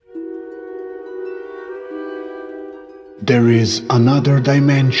There is another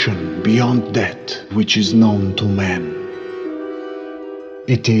dimension beyond that which is known to man.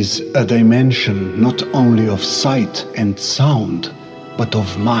 It is a dimension not only of sight and sound, but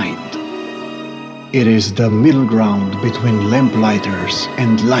of mind. It is the middle ground between lamplighters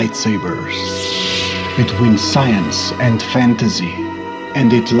and lightsabers, between science and fantasy,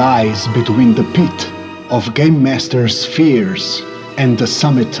 and it lies between the pit of game masters' fears and the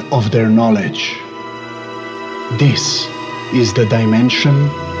summit of their knowledge. This is the dimension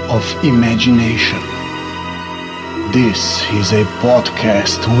of imagination. This is a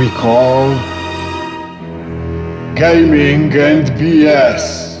podcast we call Gaming and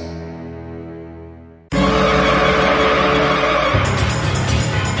BS.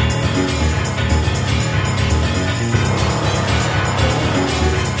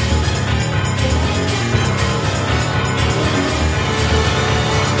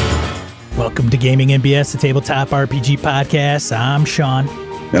 Welcome to Gaming and BS, the tabletop RPG podcast. I'm Sean.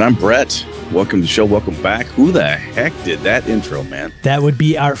 And I'm Brett. Welcome to the show. Welcome back. Who the heck did that intro, man? That would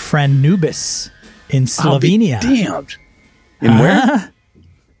be our friend Nubis in Slovenia. I'll be damned. In where?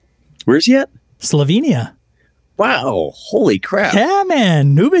 Where's he at? Slovenia. Wow. Holy crap. Yeah,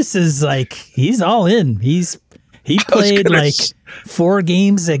 man. Nubis is like, he's all in. He played like 4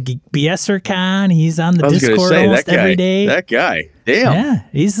 games at BSerCon. He's on the Discord almost every day. That guy. Damn. Yeah.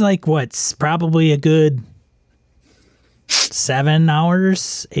 He's like, probably a good 7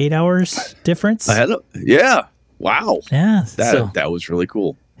 hours, 8 hours difference. Yeah. Wow. Yeah. That was really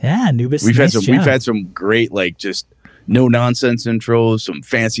cool. Yeah, Nubis. We've had some great, like, just no nonsense intros, some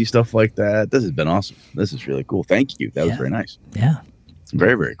fancy stuff like that. This has been awesome. This is really cool. Thank you. That was very nice. Yeah.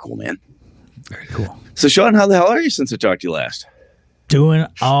 Very, very cool, man. Very cool. So, Sean, how the hell are you since I talked to you last? Doing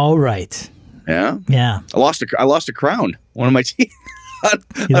all right. Yeah? Yeah. I lost a crown. One of my teeth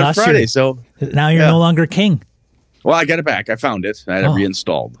on Friday. So now you're no longer king. Well, I got it back. I found it. I had it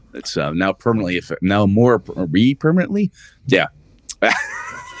reinstalled. It's now permanently. Permanently. Yeah.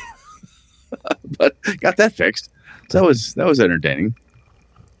 But got that fixed. So that was entertaining.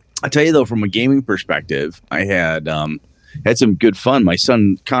 I tell you though, from a gaming perspective, I had some good fun. My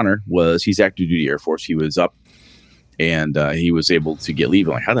son Connor he's active duty Air Force. He was up and he was able to get leave.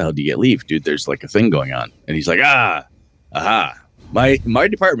 I'm like, how the hell do you get leave, dude? There's like a thing going on, and he's like, My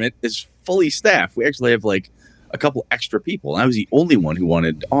department is fully staffed. We actually have like a couple extra people, and I was the only one who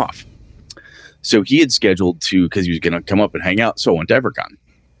wanted off. So he had scheduled because he was going to come up and hang out. So I went to EverCon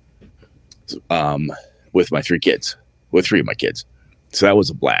with my 3 kids, with 3 of my kids. So that was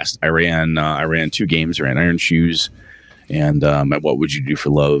a blast. I ran 2 games. I ran Iron Shoes and What Would You Do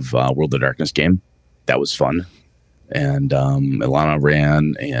for Love World of Darkness game. That was fun. And Ilana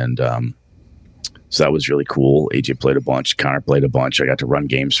ran, and so that was really cool. AJ played a bunch. Connor played a bunch. I got to run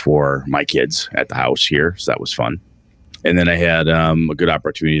games for my kids at the house here, so that was fun. And then I had a good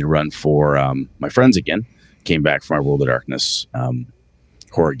opportunity to run for my friends again. Came back from our World of Darkness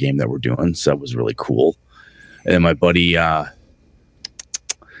horror game that we're doing, so that was really cool. And then my buddy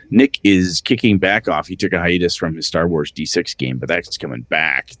Nick is kicking back off. He took a hiatus from his Star Wars D6 game, but that's coming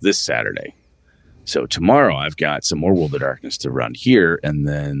back this Saturday. So tomorrow I've got some more World of Darkness to run here, and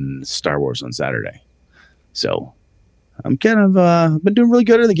then Star Wars on Saturday. So I'm kind of been doing really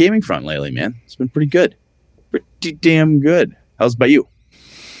good on the gaming front lately, man. It's been pretty good. Pretty damn good. How's it by you?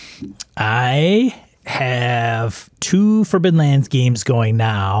 I have 2 Forbidden Lands games going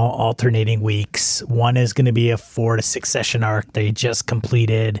now, alternating weeks. One is going to be a 4 to 6 session arc. They just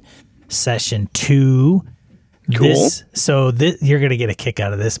completed session 2. Cool. You're going to get a kick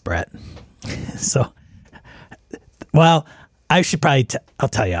out of this, Brett. I should probably I'll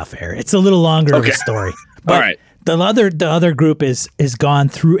tell you off air. It's a little longer of a story. But all right. The other group is gone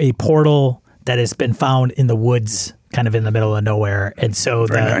through a portal that has been found in the woods, kind of in the middle of nowhere. And so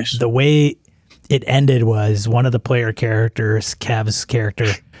the way it ended was one of the player characters, Kev's character,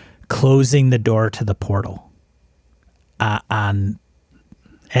 closing the door to the portal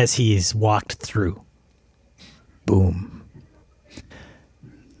as he's walked through. Boom.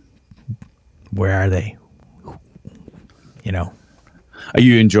 Where are they? Are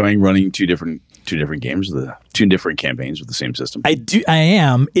you enjoying running two different games, the 2 different campaigns with the same system? I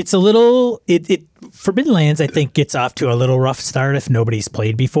am. It's a little. Forbidden Lands, I think, gets off to a little rough start if nobody's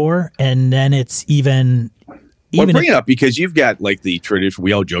played before, and then it's even. Well, bring it up because you've got like the tradition.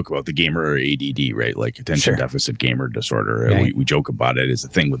 We all joke about the gamer ADD, right? Like attention deficit gamer disorder. Right. We joke about it as a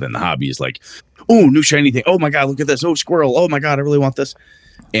thing within the hobby. Is like, oh, new shiny thing. Oh my god, look at this. Oh, squirrel. Oh my god, I really want this.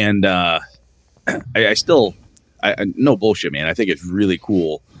 And I still no bullshit, man. I think it's really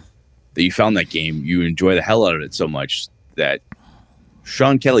cool that you found that game. You enjoy the hell out of it so much that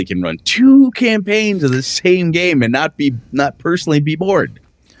Sean Kelly can run 2 campaigns of the same game and not personally be bored.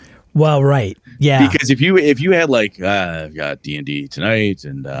 Well, right. Yeah. Because if you had like, I've got D&D tonight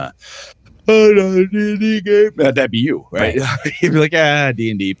and another D&D game, that'd be you, right? You'd be like,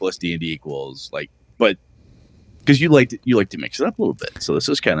 D&D plus D&D equals like, but because you like to mix it up a little bit. So this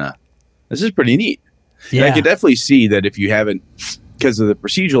is pretty neat. Yeah. And I could definitely see that if you haven't, because of the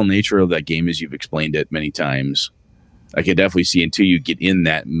procedural nature of that game, as you've explained it many times, I could definitely see until you get in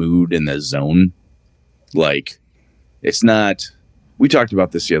that mood and the zone, like it's not. We talked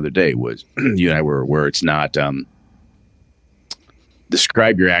about this the other day. Was you and I were where it's not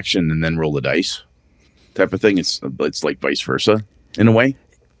describe your action and then roll the dice type of thing. It's like vice versa in a way.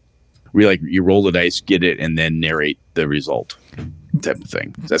 We like you roll the dice, get it, and then narrate the result type of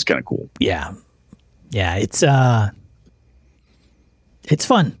thing. That's kind of cool. Yeah, it's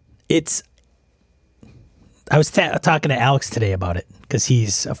fun. I was talking to Alex today about it because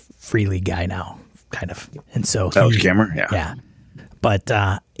he's a Free League guy now, kind of, and so Alex Kammer, yeah. But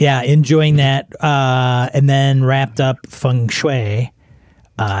enjoying that, and then wrapped up Feng Shui.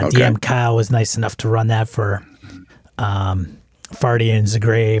 DM Kyle was nice enough to run that for Farty and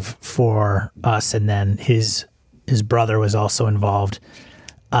Zagrave for us, and then his brother was also involved.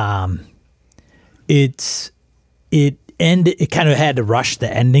 It kind of had to rush the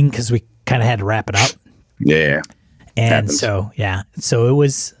ending because we kind of had to wrap it up. Yeah. And happens. So it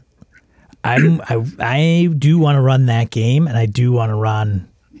was, I do want to run that game, and I do want to run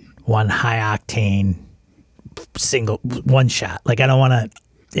one high octane single one shot. Like I don't want to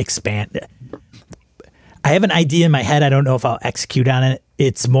expand it. I have an idea in my head. I don't know if I'll execute on it.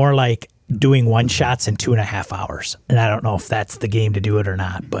 It's more like doing one shots in 2.5 hours. And I don't know if that's the game to do it or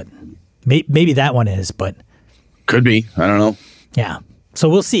not, but maybe that one is, but could be. I don't know. Yeah. So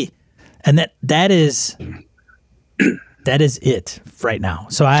we'll see. And that is it right now.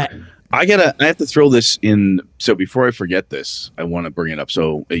 So I have to throw this in. So before I forget this, I want to bring it up.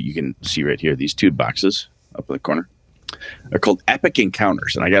 So you can see right here, these 2 boxes up in the corner. They're called Epic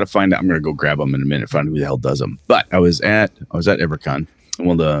Encounters, and I got to find out. I'm going to go grab them in a minute, find out who the hell does them. But I was at EverCon,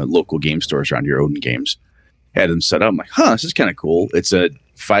 one of the local game stores around here, Odin Games, had them set up. I'm like, this is kind of cool. It's a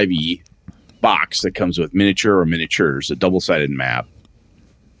 5e box that comes with miniature or miniatures, a double-sided map.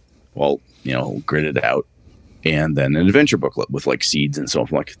 Well, gridded out, and then an adventure booklet with like seeds and so on.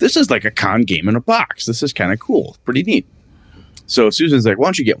 I'm like, this is like a con game in a box. This is kind of cool, pretty neat. So Susan's like, why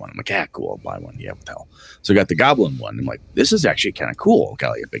don't you get one? I'm like, cool, I'll buy one. Yeah, what the hell? So I got the goblin one. I'm like, this is actually kind of cool.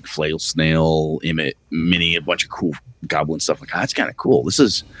 Got like a big flail snail, mini, a bunch of cool goblin stuff. Like, that's kind of cool.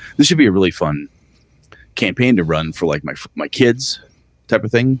 This should be a really fun campaign to run for like my kids type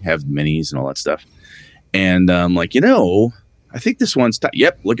of thing. Have minis and all that stuff. And I'm like, I think this one's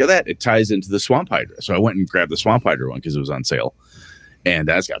yep, look at that. It ties into the Swamp Hydra. So I went and grabbed the Swamp Hydra one because it was on sale. And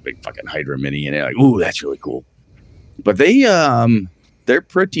that's got a big fucking Hydra mini in it. Like, ooh, that's really cool. But they're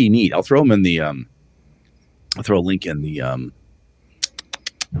pretty neat. I'll throw them in the I'll throw a link in the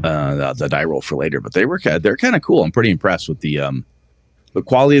die roll for later. But they're kind of cool. I'm pretty impressed with the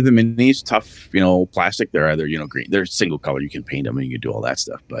quality of the minis. Tough, plastic. They're either green. They're single color. You can paint them and you can do all that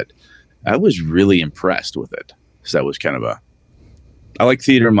stuff. But I was really impressed with it. So that was kind of I like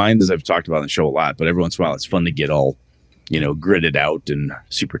Theater of Mind, as I've talked about on the show a lot, but every once in a while it's fun to get all, gridded out and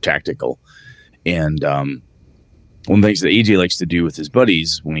super tactical. And one of the things that AJ likes to do with his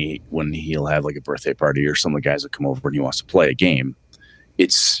buddies when he'll have like a birthday party or some of the guys that come over and he wants to play a game,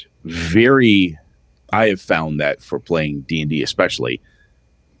 it's I have found that for playing D&D especially,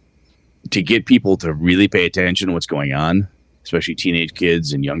 to get people to really pay attention to what's going on, especially teenage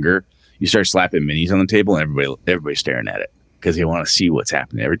kids and younger, you start slapping minis on the table and everybody's staring at it because they want to see what's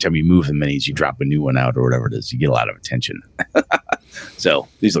happening. Every time you move the minis, you drop a new one out or whatever it is, you get a lot of attention. So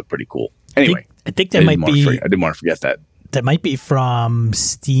these look pretty cool. Anyway, I think that might be. I didn't want to forget that. That might be from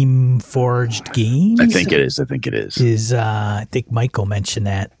Steam Forged Games. I think it is. I think Michael mentioned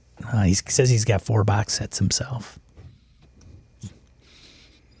that. He says he's got 4 box sets himself.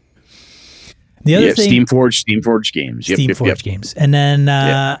 The other thing, Steam Forged Games. Steam Forged Games, and then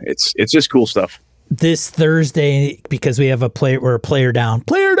it's just cool stuff. This Thursday, because we have we're a player down.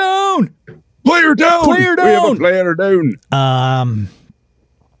 Player down. We have a player down.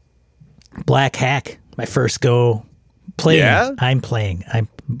 Black Hack, my first go playing. Yeah? I'm playing.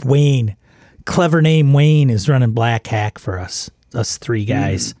 Wayne. Clever name Wayne is running Black Hack for us 3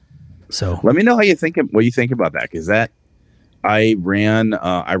 guys. So let me know what you think about that, because I ran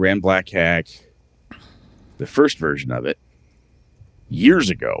Black Hack, the first version of it, years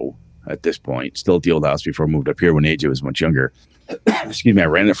ago at this point, still at the old house before I moved up here when AJ was much younger. Excuse me. I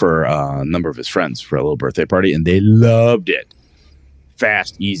ran it for a number of his friends for a little birthday party, and they loved it.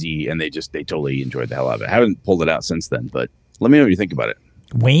 fast, easy, and they totally enjoyed the hell out of it. I haven't pulled it out since then, but let me know what you think about it.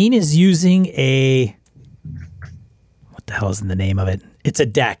 Wayne is using what the hell is the name of it? It's a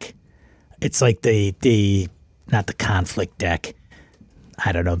deck. It's like the not the conflict deck.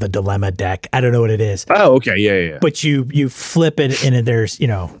 I don't know, the dilemma deck. I don't know what it is. Oh, okay. Yeah. But you flip it and there's,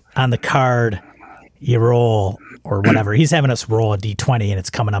 on the card you roll or whatever. He's having us roll a D20 and it's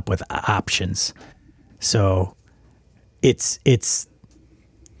coming up with options. So it's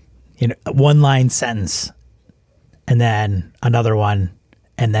one line sentence and then another one,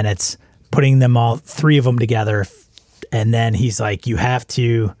 and then it's putting them all, three of them together. And then he's like, you have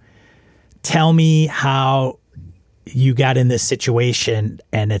to tell me how you got in this situation,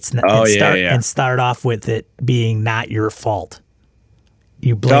 and and start off with it being not your fault.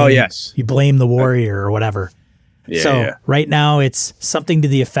 You blame you blame the warrior or whatever. Right now it's something to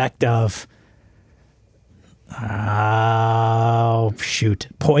the effect of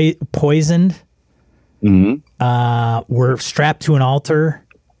poisoned. Mm-hmm. We're strapped to an altar,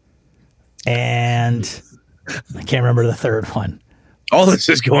 and I can't remember the third one. All this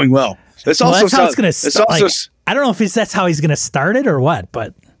is going well. That's how it's going to start. I don't know if that's how he's going to start it or what,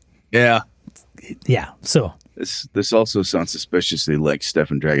 but yeah. So this also sounds suspiciously like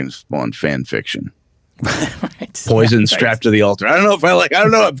Stefan Dragonspawn fan fiction. Right. Poison strapped to the altar. I don't know if I like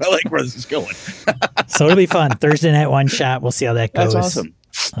where this is going. So it'll be fun. Thursday night one shot. We'll see how that goes. That's awesome.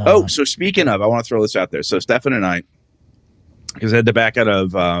 So speaking of, I want to throw this out there. So Stefan and I, because I had to back out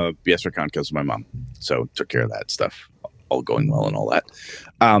of BSRCon because of my mom, so took care of that stuff, all going well and all that.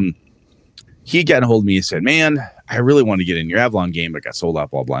 He got a hold of me and said, man, I really want to get in your Avalon game, but got sold out,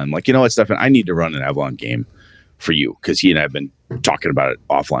 blah, blah. I'm like, you know what, Stefan, I need to run an Avalon game for you, because he and I have been talking about it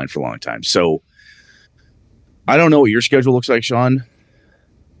offline for a long time. So I don't know what your schedule looks like, Sean,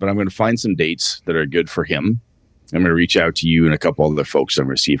 but I'm going to find some dates that are good for him. I'm going to reach out to you and a couple other folks. I'm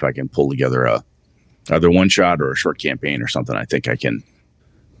going to see if I can pull together either one shot or a short campaign or something. I think I can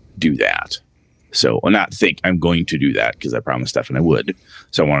do that. So I'm going to do that because I promised Stefan I would.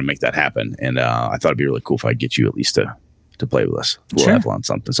 So I want to make that happen. And I thought it'd be really cool if I get you at least to play with us. We'll have on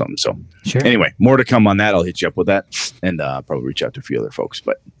something. So anyway, more to come on that. I'll hit you up with that and probably reach out to a few other folks,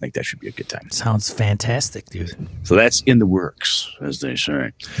 but I think that should be a good time. Sounds fantastic, dude. So that's in the works, as they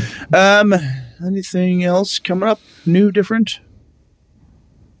say. Anything else coming up? New, different?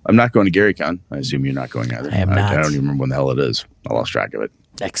 I'm not going to GaryCon. I assume you're not going either. I am not. I don't even remember when the hell it is. I lost track of it.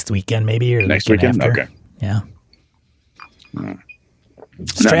 Next weekend, maybe, or next weekend. After. Okay. Yeah.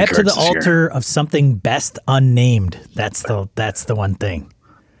 Strapped to the altar of something best unnamed. That's the one thing.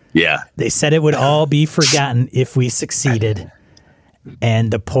 Yeah. They said it would all be forgotten if we succeeded, and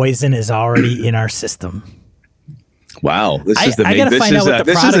the poison is already in our system. Wow, this is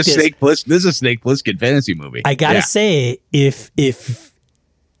Snake Plissken fantasy movie. I gotta say, if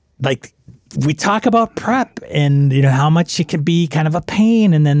like we talk about prep and how much it can be kind of a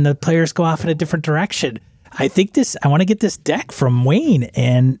pain, and then the players go off in a different direction. I want to get this deck from Wayne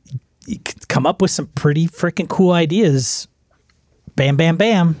and come up with some pretty freaking cool ideas. Bam, bam,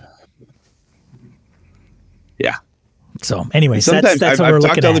 bam. Yeah. So, anyways, that's what we're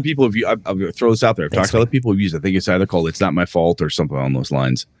looking at. I've talked to other people. I'm going to throw this out there. I've talked to other people who've used it. I think it's either called "It's Not My Fault" or something along those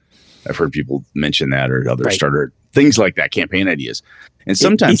lines. I've heard people mention that, or other starter things like that, campaign ideas. And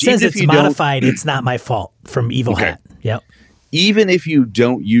sometimes he says it's modified. It's not my fault from Evil Hat. Yep. Even if you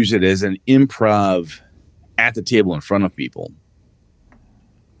don't use it as an improv at the table in front of people,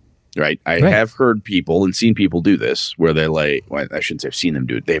 right? I have heard people and seen people do this where they're like, well, I shouldn't say I've seen them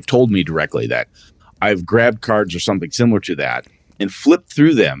do it. They've told me directly that I've grabbed cards or something similar to that and flipped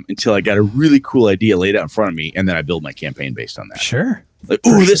through them until I got a really cool idea laid out in front of me, and then I build my campaign based on that. Sure. Like,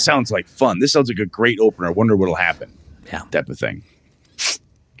 ooh, this sounds like fun. This sounds like a great opener. I wonder what'll happen. Yeah. Type of thing.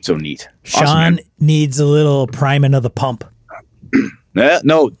 So neat. Sean awesome, needs a little priming of the pump.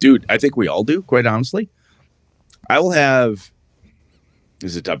 No, dude, I think we all do, quite honestly. I will have,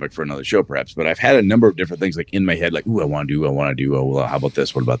 this is a topic for another show perhaps, but I've had a number of different things like in my head, like, ooh, I want to do, oh, well, how about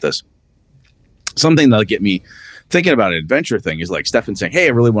this? What about this? Something that'll get me thinking about an adventure thing is like Stefan saying, hey, I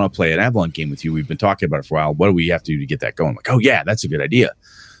really want to play an Avalon game with you. We've been talking about it for a while. What do we have to do to get that going? I'm like, oh, yeah, that's a good idea.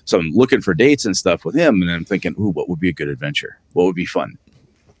 So I'm looking for dates and stuff with him, and I'm thinking, ooh, what would be a good adventure? What would be fun?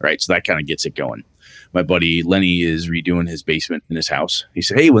 Right, so that kind of gets it going. My buddy Lenny is redoing his basement in his house. He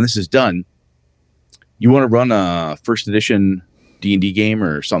said, hey, when this is done, you want to run a first edition D&D game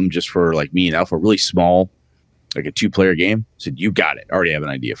or something just for like me and Alpha, really small, like a 2-player game? I said, you got it. I already have an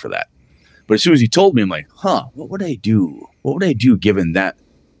idea for that. But as soon as he told me, I'm like, what would I do? What would I do given that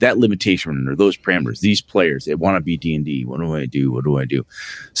limitation or those parameters, these players, they want to be D&D. What do I do?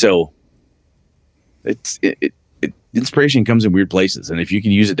 So inspiration comes in weird places. And if you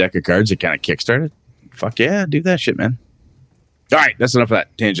can use a deck of cards to kind of kickstart it, fuck yeah, do that shit, man. All right, that's enough of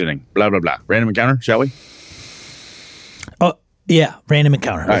that tangenting. Blah, blah, blah. Random encounter, shall we? Oh, yeah, random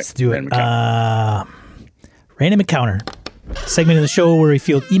encounter. Let's do it. Random encounter. Segment of the show where we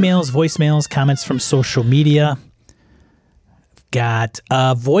field emails, voicemails, comments from social media. Got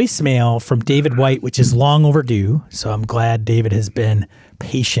a voicemail from David White, which is long overdue. So I'm glad David has been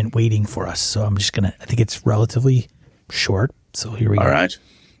patient waiting for us. So I'm just I think it's relatively short. So here we go. All right.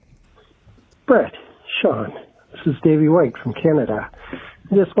 Brett, Sean, this is Davey White from Canada.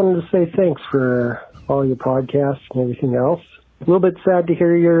 I just wanted to say thanks for all your podcasts and everything else. A little bit sad to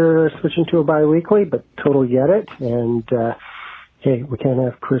hear you're switching to a bi-weekly, but totally get it. And, hey, we can't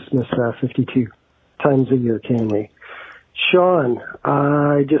have Christmas 52 times a year, can we? Sean,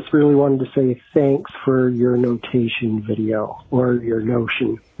 I just really wanted to say thanks for your notation video, or your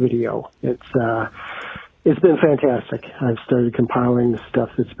Notion video. It's been fantastic. I've started compiling the stuff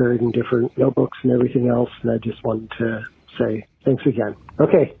that's buried in different notebooks and everything else, and I just wanted to say thanks again.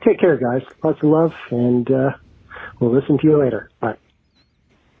 Okay, take care, guys. Lots of love, and we'll listen to you later. Bye.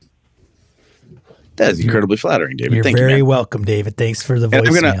 That is incredibly flattering, David. You're Thank very you, welcome, David. Thanks for the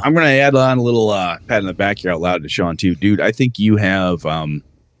voicemail. I'm gonna add on a little pat in the back here out loud to Sean too, dude. I think you have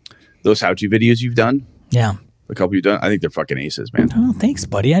those how-to videos you've done. Yeah, a couple you've done. I think they're fucking aces, man. Oh, thanks,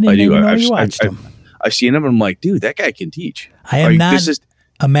 buddy. I didn't even know you watched them. I've seen them, and I'm like, dude, that guy can teach. I am not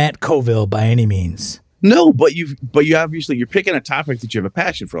a Matt Colville by any means. No, but you obviously you're picking a topic that you have a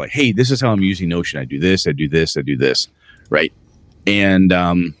passion for. Like, hey, this is how I'm using Notion. I do this, I do this, I do this, right? And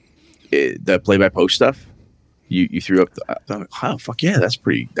the play-by-post stuff, you threw up. Oh, fuck yeah, that's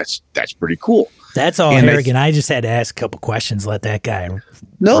pretty cool. That's all arrogant. I just had to ask a couple questions. Let that guy.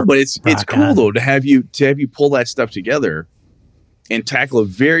 But it's cool though to have you pull that stuff together and tackle a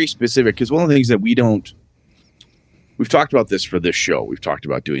very specific. Because one of the things that we've talked about this for this show. We've talked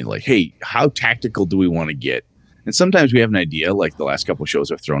about doing like, hey, how tactical do we want to get? And sometimes we have an idea. Like the last couple of shows,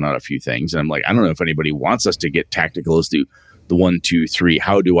 I've thrown out a few things, and I'm like, I don't know if anybody wants us to get tactical as to the 1, 2, 3.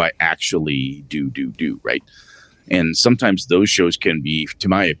 How do I actually do right? And sometimes those shows can be, to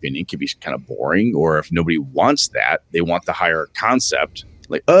my opinion, can be kind of boring. Or if nobody wants that, they want the higher concept.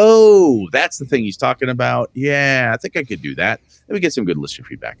 Like, oh, that's the thing he's talking about. Yeah, I think I could do that. Then we get some good listener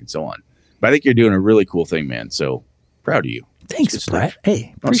feedback and so on. But I think you're doing a really cool thing, man. So proud of you. Thanks, Brett.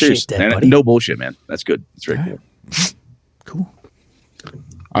 Hey, appreciate that, buddy. No bullshit, man. That's good. That's very cool. Cool.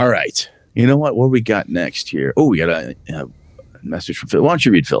 All right. You know what? What we got next here? Oh, we got a message from Phil. Why don't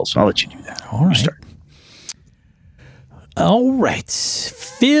you read Phil's? I'll let you do that. All right. Start. All right.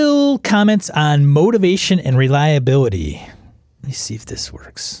 Phil comments on motivation and reliability. Let me see if this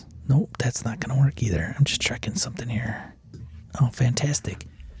works. Nope, that's not going to work either. I'm just checking something here. Oh, fantastic.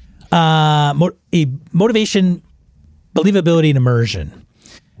 Motivation, believability, and immersion.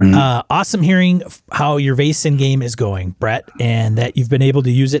 Awesome hearing how your Vaesen game is going, Brett, and that you've been able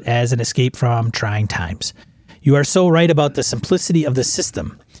to use it as an escape from trying times. You are so right about the simplicity of the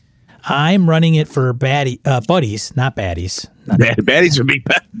system. I'm running it for buddies, not baddies. Baddies would be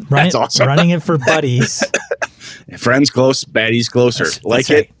bad. That's awesome. Running it for buddies. Friends close, baddies closer. That's right.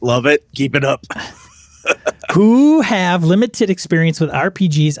 It, love it, keep it up. Who have limited experience with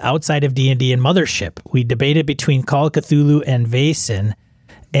RPGs outside of D&D and Mothership. We debated between Call of Cthulhu and Vaesen,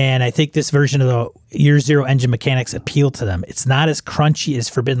 and I think this version of the Year Zero engine mechanics appeal to them. It's not as crunchy as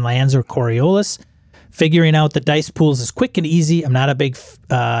Forbidden Lands or Coriolis. Figuring out the dice pools is quick and easy. I'm not a big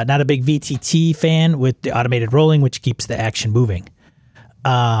VTT fan with the automated rolling, which keeps the action moving.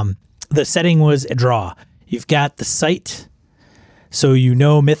 The setting was a draw. You've got the site, so you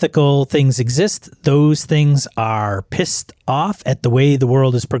know mythical things exist. Those things are pissed off at the way the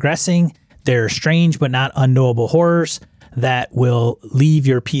world is progressing. They're strange but not unknowable horrors that will leave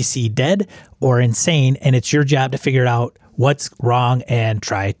your PC dead or insane, and it's your job to figure out what's wrong and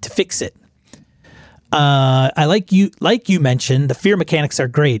try to fix it. I like you mentioned, the fear mechanics are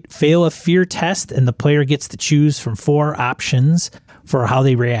great. Fail a fear test and the player gets to choose from 4 options for how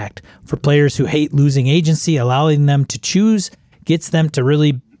they react. For players who hate losing agency, allowing them to choose gets them to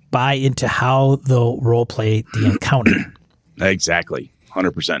really buy into how they'll role play the encounter. Exactly.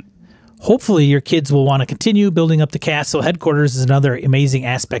 100%. Hopefully your kids will want to continue building up the castle. Headquarters is another amazing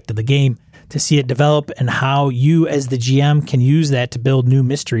aspect of the game. To see it develop and how you as the GM can use that to build new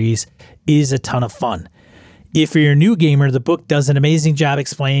mysteries is a ton of fun. If you're a new gamer, the book does an amazing job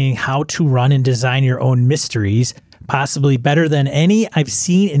explaining how to run and design your own mysteries, possibly better than any I've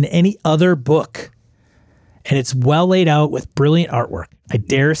seen in any other book. And it's well laid out with brilliant artwork. I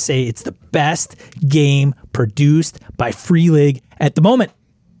dare say it's the best game produced by Free League at the moment.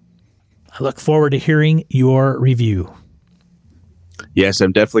 I look forward to hearing your review. Yes,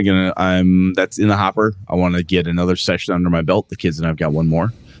 I'm definitely that's in the hopper. I want to get another session under my belt. The kids and I've got one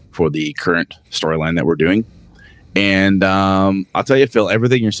more for the current storyline that we're doing. And I'll tell you, Phil,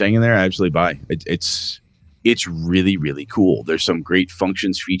 everything you're saying in there, I absolutely buy. It's really, really cool. There's some great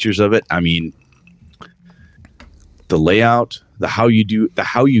functions, features of it. I mean, the layout, the how you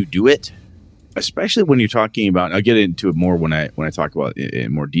do it, especially when you're talking about, I'll get into it more when I talk about it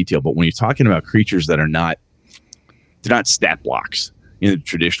in more detail, but when you're talking about creatures that are they're not stat blocks in the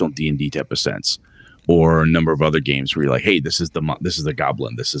traditional D&D type of sense, or a number of other games where you're like, hey, this is the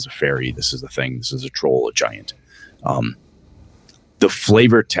goblin, this is a fairy, this is a thing, this is a troll, a giant. The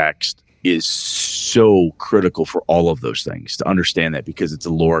flavor text is so critical for all of those things to understand that, because it's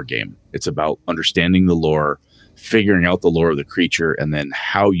a lore game. It's about understanding the lore, figuring out the lore of the creature, and then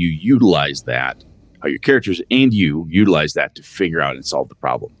how you utilize that, how your characters and you utilize that to figure out and solve the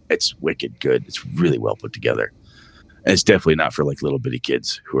problem. It's wicked good. It's really well put together. And it's definitely not for like little bitty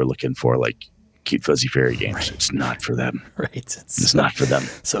kids who are looking for like cute fuzzy fairy games. Right. It's not for them. Right. It's not for them.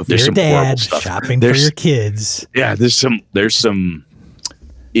 So if you're a dad shopping for your kids. Yeah, there's some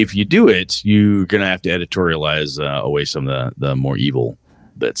if you do it, you're gonna have to editorialize away some of the more evil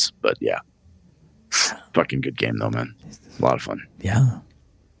bits. But yeah. Fucking good game though, man. A lot of fun. Yeah.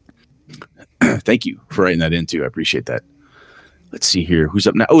 Thank you for writing that in too. I appreciate that. Let's see here. Who's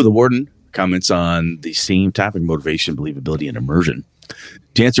up now? Oh, the Warden comments on the same topic: motivation, believability, and immersion.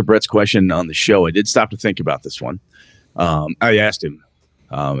 To answer Brett's question on the show, I did stop to think about this one. I asked him,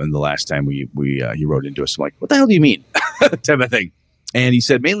 and the last time he wrote into us, I'm like, what the hell do you mean? type of thing. And he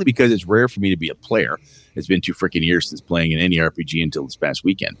said, mainly because it's rare for me to be a player. It's been 2 freaking years since playing an any RPG until this past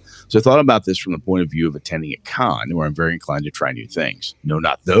weekend. So I thought about this from the point of view of attending a con where I'm very inclined to try new things. No,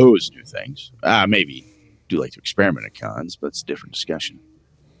 not those new things. Maybe do like to experiment at cons, but it's a different discussion.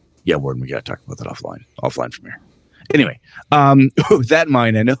 Yeah, Warden, we got to talk about that offline from here. Anyway, with that in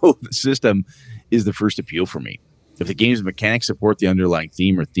mind, I know the system is the first appeal for me. If the game's mechanics support the underlying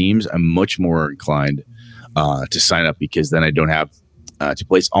theme or themes, I'm much more inclined to sign up, because then I don't have to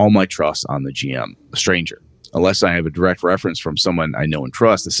place all my trust on the GM, a stranger. Unless I have a direct reference from someone I know and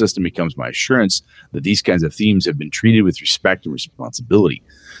trust, the system becomes my assurance that these kinds of themes have been treated with respect and responsibility.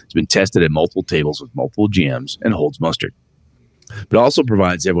 It's been tested at multiple tables with multiple GMs and holds mustard. But it also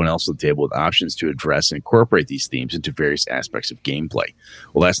provides everyone else at the table with options to address and incorporate these themes into various aspects of gameplay.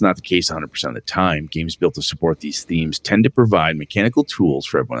 Well, that's not the case 100% of the time. Games built to support these themes tend to provide mechanical tools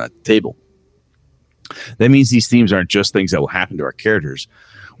for everyone at the table. That means these themes aren't just things that will happen to our characters.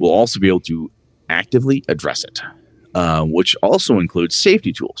 We'll also be able to actively address it, which also includes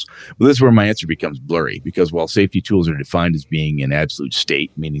safety tools. Well, this is where my answer becomes blurry, because while safety tools are defined as being an absolute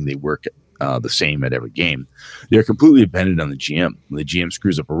state, meaning they work the same at every game, they're completely dependent on the GM. When the GM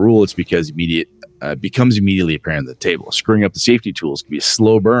screws up a rule, it's because becomes immediately apparent at the table. Screwing up the safety tools can be a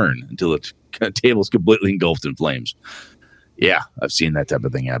slow burn until the table is completely engulfed in flames. Yeah, I've seen that type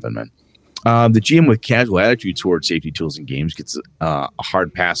of thing happen, man. The GM with casual attitude towards safety tools in games gets a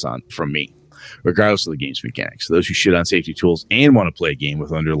hard pass on from me, regardless of the game's mechanics. Those who shit on safety tools and want to play a game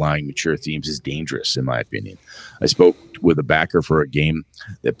with underlying mature themes is dangerous, in my opinion. I spoke with a backer for a game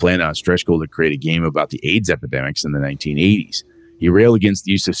that planned on stretch goal to create a game about the AIDS epidemics in the 1980s. He railed against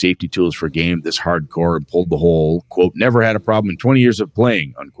the use of safety tools for a game this hardcore and pulled the whole, quote, never had a problem in 20 years of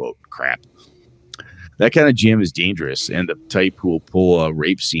playing, unquote, crap. That kind of GM is dangerous, and the type who will pull a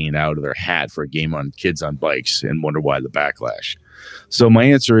rape scene out of their hat for a game on kids on bikes and wonder why the backlash. So my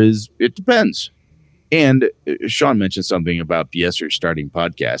answer is, it depends. And Sean mentioned something about BSers starting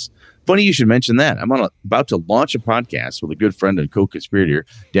podcasts. Funny you should mention that. I'm about to launch a podcast with a good friend and co-conspirator,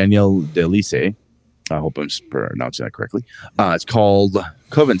 Danielle Delise. I hope I'm pronouncing that correctly. It's called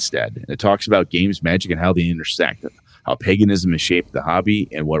Covenstead, and it talks about games, magic, and how they intersect, how paganism has shaped the hobby,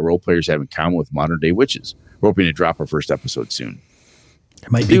 and what role players have in common with modern-day witches. We're hoping to drop our first episode soon.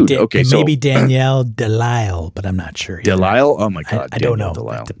 It might be maybe Danielle Delisle, but I'm not sure. Delisle? Oh my God. I don't know.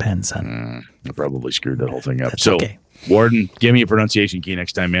 Delisle. It depends on. I probably screwed that whole thing up. That's okay. Warden, give me a pronunciation key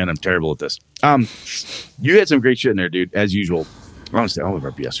next time, man. I'm terrible at this. You had some great shit in there, dude, as usual. Honestly, all of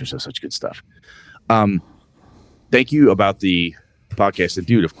our BSers have such good stuff. Thank you about the podcast. And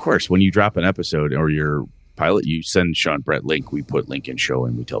dude, of course, when you drop an episode or your pilot, you send Sean Brett link. We put link in show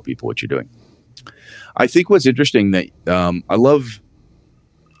and we tell people what you're doing. I think what's interesting that I love.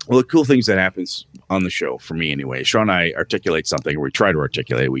 Well, the cool things that happens on the show, for me anyway, Sean and I articulate something, or we try to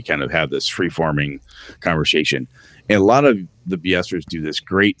articulate. We kind of have this free-forming conversation. And a lot of the BSers do this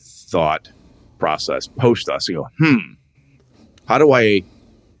great thought process, post us, and go, how do I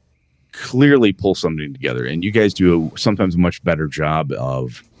clearly pull something together? And you guys do sometimes a much better job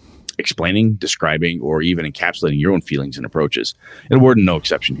of explaining, describing, or even encapsulating your own feelings and approaches. And Warden, no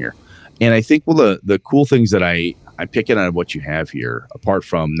exception here. And I think the cool things that I pick it out of what you have here, apart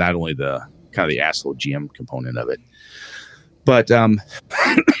from not only the kind of the asshole GM component of it, but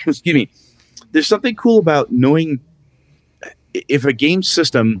excuse me, there's something cool about knowing if a game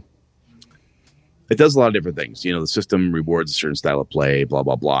system, it does a lot of different things. The system rewards a certain style of play, blah,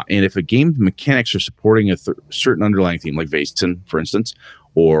 blah, blah. And if a game mechanics are supporting a certain underlying theme, like Vaesen, for instance,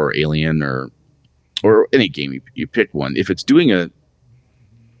 or Alien, or any game, you pick one, if it's doing a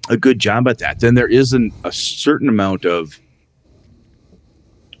good job at that, then there isn't a certain amount of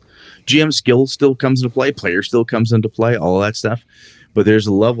GM skill still comes into play, player still comes into play, all of that stuff. But there's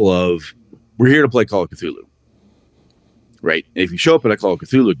a level of, we're here to play Call of Cthulhu, right? And if you show up at a Call of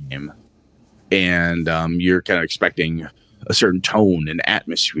Cthulhu game and you're kind of expecting a certain tone and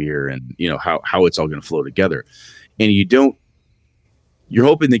atmosphere and, how it's all going to flow together, and you're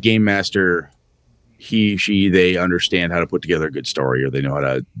hoping the game master, they understand how to put together a good story, or they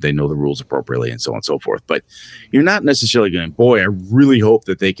know the rules appropriately, and so on and so forth. But you're not necessarily going, boy, I really hope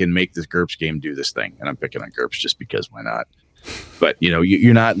that they can make this GURPS game do this thing. And I'm picking on GURPS just because, why not? But,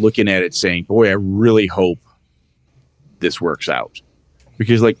 you're not looking at it saying, boy, I really hope this works out.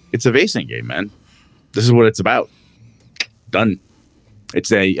 Because, it's a Vaesen game, man. This is what it's about. Done.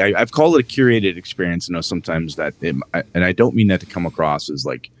 I've called it a curated experience. Sometimes that, and I don't mean that to come across as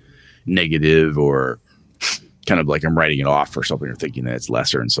negative or kind of like I'm writing it off or something, or thinking that it's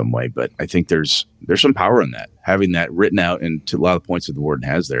lesser in some way. But I think there's some power in that. Having that written out, and to a lot of the points that the Warden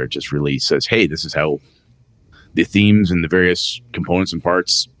has there, it just really says, hey, this is how the themes and the various components and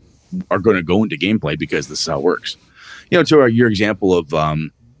parts are going to go into gameplay, because this is how it works. To your example of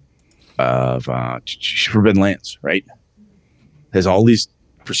Forbidden Lands, right? Has all these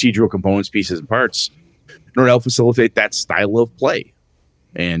procedural components, pieces, and parts in order to help facilitate that style of play.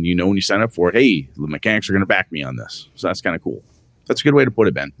 And when you sign up for it, hey, the mechanics are going to back me on this. So that's kind of cool. That's a good way to put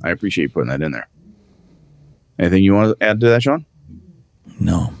it, Ben. I appreciate you putting that in there. Anything you want to add to that, Sean?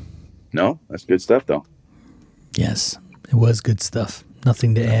 No. No? That's good stuff, though. Yes, it was good stuff.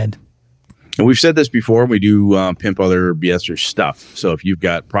 Nothing to add. And we've said this before, we do pimp other BSers stuff. So if you've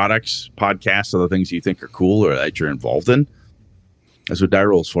got products, podcasts, other things you think are cool or that you're involved in, that's what Die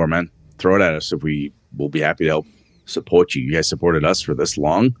Roll's for, man. Throw it at us. We'll be happy to help support you. You guys supported us for this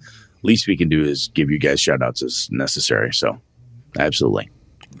long. Least we can do is give you guys shout outs as necessary. So absolutely.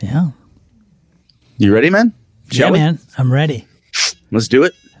 Yeah. You ready, man? Shall we? Man. I'm ready. Let's do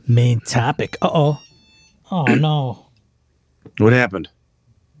it. Main topic. Uh-oh. Oh, no. What happened?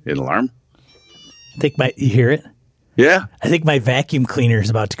 An alarm? I think you hear it? Yeah. I think my vacuum cleaner is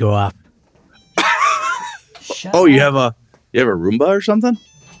about to go off. Oh, you have a Roomba or something?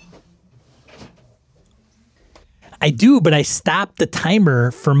 I do, but I stopped the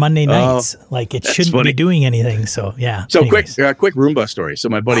timer for Monday nights. It shouldn't be doing anything. So yeah. So quick Roomba story. So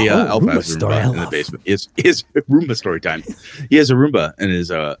my buddy Alpha has a Roomba in the basement. Is Roomba story time. He has a Roomba in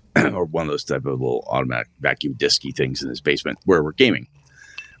his or one of those type of little automatic vacuum disky things in his basement where we're gaming.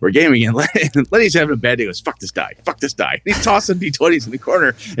 And Lenny's having a bad day. He goes, fuck this die. And he's tossing D20s in the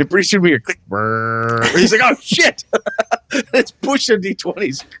corner, and pretty soon we hear click. Brrr. He's like, oh shit! It's pushing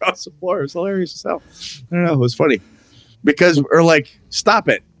D20s across the floor. It was hilarious as hell. I don't know. It was funny because we're like, stop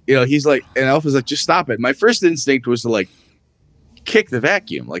it. He's like, and Alpha's like, just stop it. My first instinct was to kick the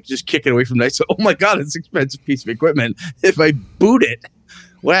vacuum, just kick it away from the night. So, oh my God, it's an expensive piece of equipment. If I boot it,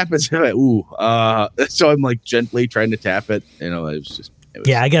 what happens if so I'm gently trying to tap it. It was just.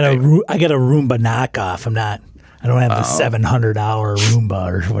 I got a Roomba knockoff. I don't have the $700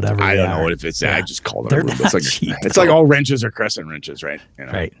 Roomba or whatever. I don't know if it's that. I just call it a Roomba. It's like all wrenches are crescent wrenches, right?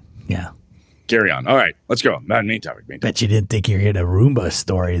 Right. Yeah. Carry on. All right, let's go. Main topic. Bet you didn't think you were getting a Roomba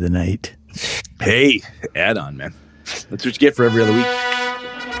story of the night. Hey, add on, man. That's what you get for every other week.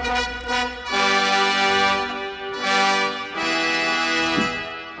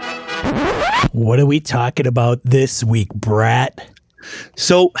 What are we talking about this week, Brat?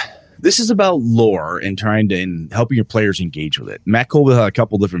 So this is about lore and helping your players engage with it. Matt Colville had a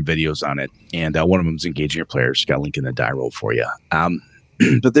couple different videos on it, and one of them is engaging your players. Got a link in the die roll for you.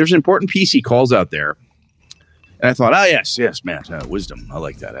 But there's an important piece he calls out there. And I thought, yes, Matt, wisdom. I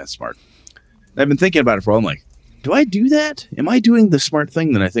like that. That's smart. And I've been thinking about it for a while. I'm like, do I do that? Am I doing the smart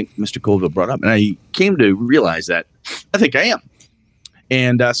thing that I think Mr. Colville brought up? And I came to realize that I think I am.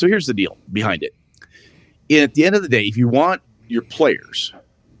 And so here's the deal behind it. At the end of the day, if you want your players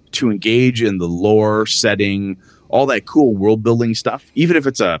to engage in the lore setting, all that cool world building stuff, even if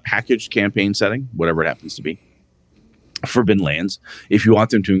it's a packaged campaign setting, whatever it happens to be, Forbidden Lands, if you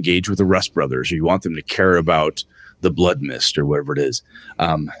want them to engage with the Rust Brothers, or you want them to care about the blood mist or whatever it is.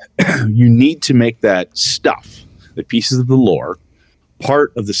 You need to make that stuff, the pieces of the lore,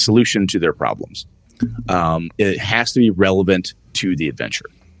 part of the solution to their problems. It has to be relevant to the adventure.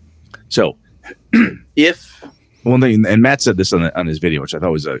 So if one thing, and Matt said this on his video, which I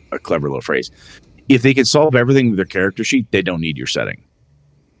thought was a clever little phrase, if they can solve everything with their character sheet, they don't need your setting.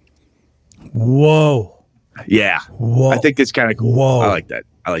 Whoa. Yeah. Whoa. I think that's kind of cool. Whoa. I like that.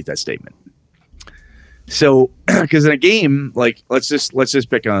 I like that statement. So, because in a game, like let's just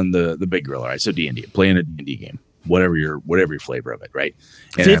pick on the big gorilla, right? So D&D, playing a D&D game, whatever your flavor of it, right?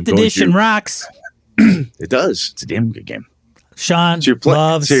 And 5th edition rocks. It does. It's a damn good game. Sean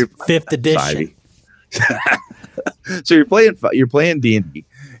loves 5th edition. So you're playing D&D,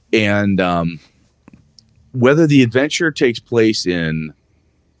 and whether the adventure takes place in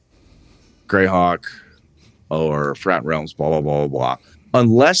Greyhawk or Forgotten Realms, blah blah blah blah,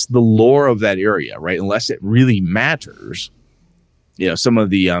 unless the lore of that area, right? Unless it really matters, some of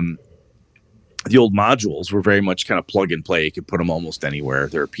the old modules were very much kind of plug and play. You could put them almost anywhere.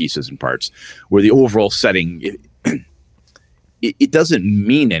 There are pieces and parts where the overall setting, it doesn't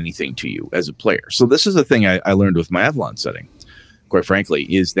mean anything to you as a player. So this is the thing I learned with my Avalon setting, quite frankly,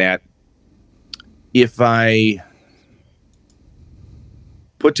 is that if I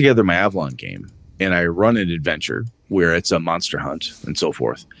put together my Avalon game and I run an adventure where it's a monster hunt and so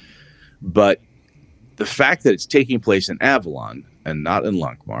forth, but the fact that it's taking place in Avalon and not in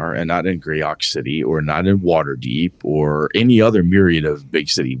Lankhmar and not in Greyhawk City or not in Waterdeep or any other myriad of big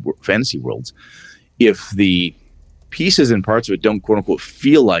city fantasy worlds, if the pieces and parts of it don't quote unquote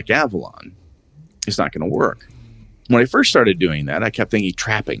feel like Avalon, it's not going to work. When I first started doing that, I kept thinking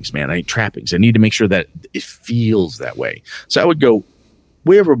trappings, man. I need trappings. I need to make sure that it feels that way. So I would go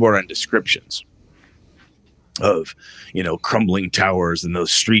way overboard on descriptions of, crumbling towers and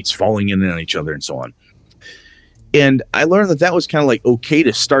those streets falling in on each other and so on. And I learned that was kind of like okay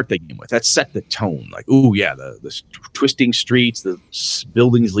to start the game with. That set the tone. Like, oh yeah, the twisting streets, the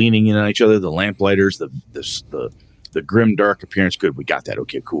buildings leaning in on each other, the lamplighters, the grim dark appearance. Good, we got that.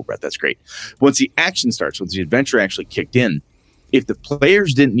 Okay, cool, Brett. That's great. Once the action starts, once the adventure actually kicked in, if the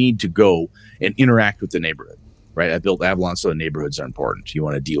players didn't need to go and interact with the neighborhood, right? I built Avalon so the neighborhoods are important. You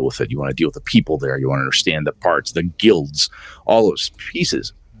want to deal with it. You want to deal with the people there. You want to understand the parts, the guilds, all those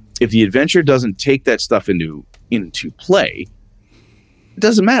pieces. If the adventure doesn't take that stuff into play, it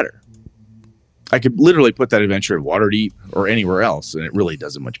doesn't matter. I could literally put that adventure in Waterdeep or anywhere else, and it really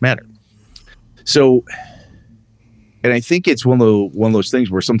doesn't much matter. So, and I think it's one of those things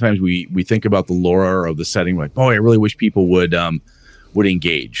where sometimes we think about the lore of the setting, like, oh, I really wish people would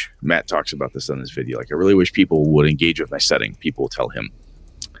engage. Matt talks about this on this video. Like, I really wish people would engage with my setting. People will tell him.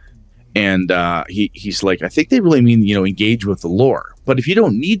 And he's like, I think they really mean, engage with the lore. But if you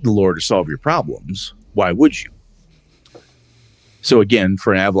don't need the lore to solve your problems, why would you? So again,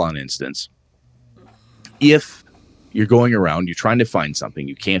 for an Avalon instance, if you're going around, you're trying to find something,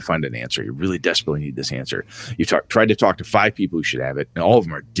 you can't find an answer, you really desperately need this answer. You tried to talk to 5 people who should have it, and all of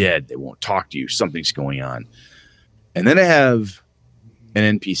them are dead. They won't talk to you. Something's going on. And then I have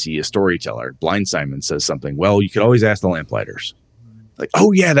an NPC, a storyteller, Blind Simon, says something. Well, you could always ask the Lamplighters. Like,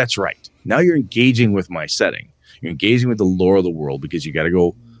 oh yeah, that's right. Now you're engaging with my setting. You're engaging with the lore of the world because you got to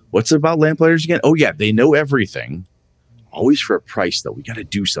go, what's it about Lamplighters again? Oh yeah, they know everything. Always for a price, though. We got to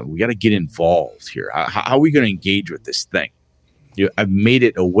do something. We got to get involved here. How are we going to engage with this thing? I've made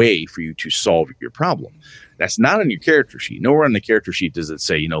it a way for you to solve your problem. That's not on your character sheet. Nowhere on the character sheet does it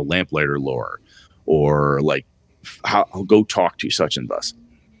say, Lamplighter lore or like, I'll go talk to such and thus.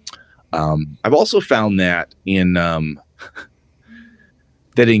 I've also found that in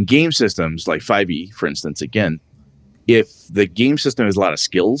game systems like 5e, for instance, again, if the game system has a lot of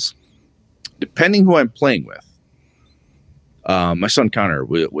skills, depending who I'm playing with, my son Connor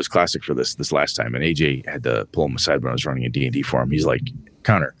was classic for this last time, and AJ had to pull him aside when I was running a D&D for him. He's like,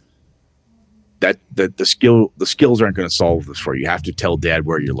 Connor, that the skills aren't going to solve this for you. You have to tell Dad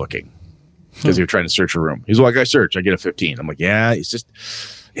where you're looking because you're trying to search a room. He's like, I search, I get a 15. I'm like, yeah, it's just,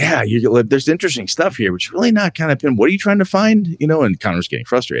 yeah, there's interesting stuff here, but you're really not kind of pin. What are you trying to find? And Connor's getting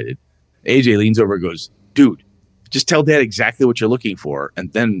frustrated. AJ leans over and goes, dude, just tell Dad exactly what you're looking for,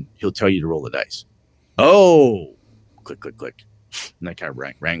 and then he'll tell you to roll the dice. Oh, click, click, click. And I kind of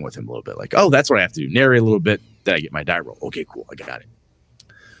rang with him a little bit, like, oh, that's what I have to do. Narrate a little bit, then I get my die roll. Okay, cool, I got it.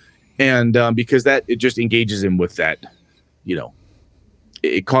 And because it just engages him with that,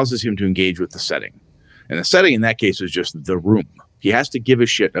 it causes him to engage with the setting. And the setting in that case was just the room. He has to give a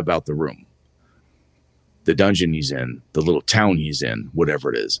shit about the room, the dungeon he's in, the little town he's in,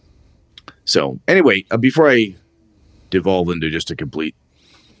 whatever it is. So anyway, before I devolve into just a complete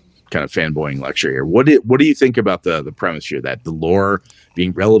kind of fanboying lecture here. What do you think about the premise here, that the lore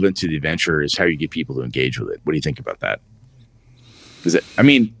being relevant to the adventure is how you get people to engage with it? What do you think about that? Because I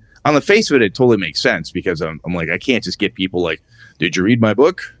mean, on the face of it totally makes sense, because I'm like, I can't just get people like, did you read my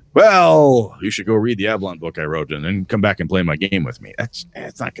book? Well, you should go read the Avalon book I wrote and then come back and play my game with me. It's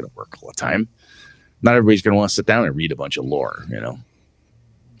not going to work all the time. Not everybody's going to want to sit down and read a bunch of lore, you know?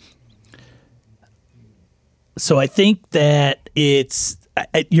 So I think that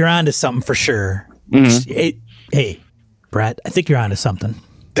you're onto something for sure. Mm-hmm. Hey, Brett, I think you're onto something.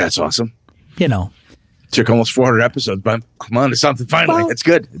 That's awesome. You know, took almost 400 episodes, but I'm onto something finally. Well, it's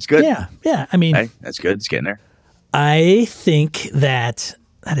good. It's good. Yeah. I mean, hey, that's good. It's getting there. I think that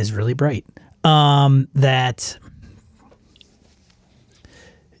is really bright. So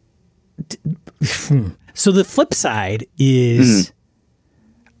the flip side is,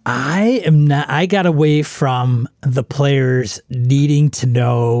 I got away from the players needing to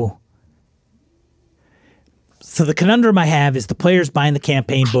know. So the conundrum I have is the players buying the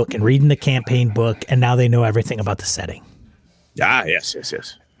campaign book and reading the campaign book, and now they know everything about the setting. Yes.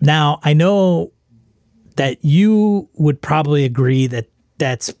 Now, I know that you would probably agree that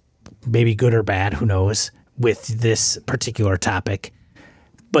that's maybe good or bad, who knows, with this particular topic,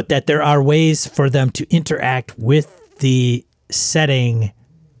 but that there are ways for them to interact with the setting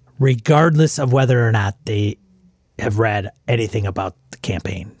regardless of whether or not they have read anything about the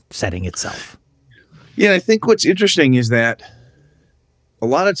campaign setting itself. Yeah, I think what's interesting is that a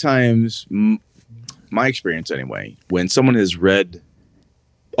lot of times, my experience anyway, when someone has read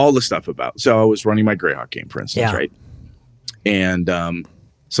all the stuff about, so I was running my Greyhawk game, for instance, right? And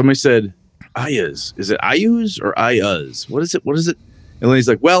somebody said, Ayuz. Is it Ayuz or Ayuz? What is it? And then he's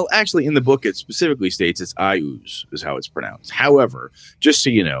like, well, actually, in the book, it specifically states it's Ayuz is how it's pronounced. However, just so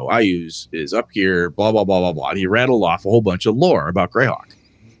you know, Ayuz is up here, blah, blah, blah, blah, blah. And he rattled off a whole bunch of lore about Greyhawk.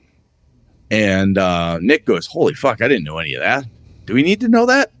 And Nick goes, holy fuck, I didn't know any of that. Do we need to know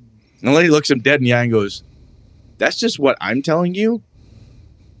that? And the lady looks him dead in the eye and goes, that's just what I'm telling you.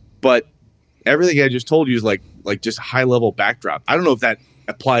 But everything I just told you is like just high level backdrop. I don't know if that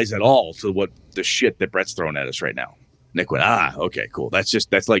applies at all to what the shit that Brett's throwing at us right now. Nick went, okay, cool.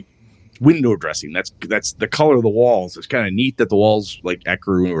 That's like window dressing. That's the color of the walls. It's kind of neat that the walls like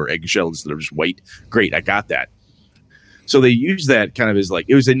ecru or eggshells that are just white. Great, I got that. So they use that kind of as like,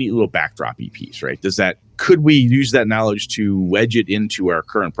 it was a neat little backdrop-y piece, right? Could we use that knowledge to wedge it into our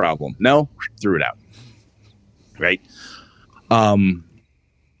current problem? No, threw it out, right?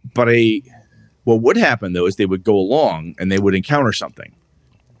 But what would happen though is they would go along and they would encounter something,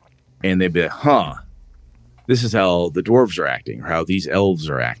 and they'd be like, this is how the dwarves are acting, or how these elves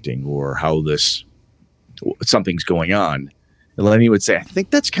are acting, or how something's going on. And Lenny would say, I think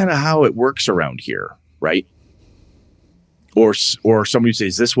that's kind of how it works around here, right? Or somebody would say,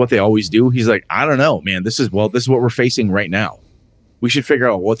 is this what they always do? He's like, I don't know, man. This is what we're facing right now. We should figure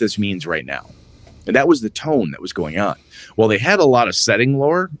out what this means right now. And that was the tone that was going on. Well, they had a lot of setting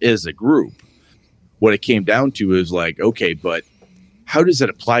lore as a group. What it came down to is like, okay, but how does it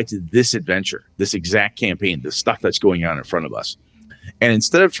apply to this adventure, this exact campaign, the stuff that's going on in front of us? And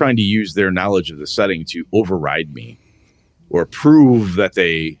instead of trying to use their knowledge of the setting to override me or prove that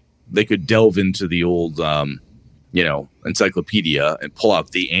they could delve into the old, encyclopedia and pull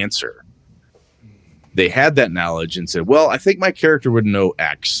out the answer, they had that knowledge and said, well, I think my character would know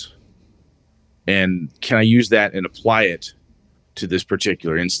X. And can I use that and apply it to this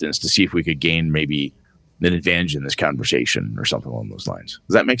particular instance to see if we could gain maybe an advantage in this conversation or something along those lines?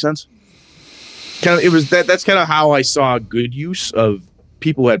 Does that make sense? That's kind of how I saw good use of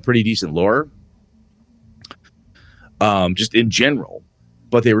people who had pretty decent lore, just in general.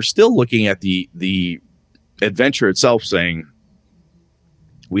 But they were still looking at the adventure itself, saying,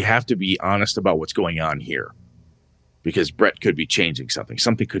 we have to be honest about what's going on here, because Brett could be changing something.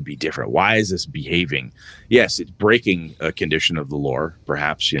 Something could be different. Why is this behaving? Yes, it's breaking a condition of the lore.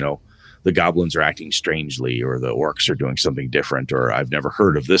 Perhaps, the goblins are acting strangely, or the orcs are doing something different, or I've never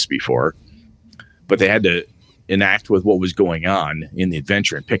heard of this before. But they had to enact with what was going on in the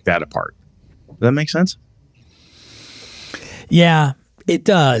adventure and pick that apart. Does that make sense? Yeah, it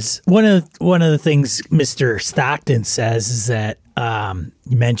does. One of the things Mr. Stockton says is that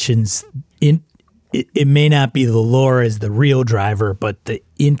he mentions it may not be the lore as the real driver, but the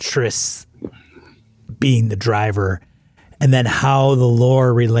interests being the driver, and then how the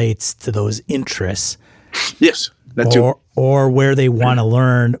lore relates to those interests. Yes, that too. Or where they want to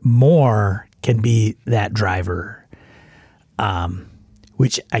learn more can be that driver,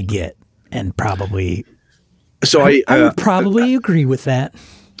 which I get, and probably. So I would probably agree with that.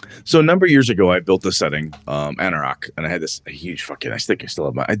 So a number of years ago, I built this setting, Anarach, and I had this huge fucking. I think I still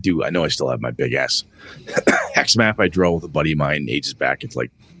have my. I do. I know I still have my big ass hex map I drew with a buddy of mine ages back. It's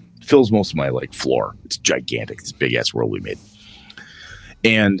like fills most of my like floor. It's gigantic. This big ass world we made.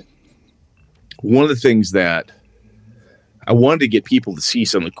 And one of the things that I wanted to get people to see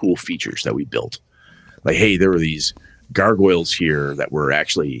some of the cool features that we built, like, hey, there were these gargoyles here that were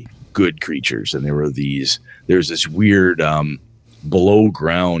actually good creatures, and there's this weird below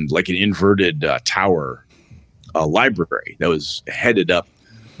ground, like an inverted tower library that was headed up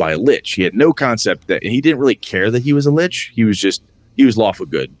by a lich. He had no concept that, and he didn't really care that he was a lich. He was lawful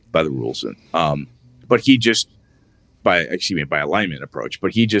good by the rules, and but he just by alignment approach.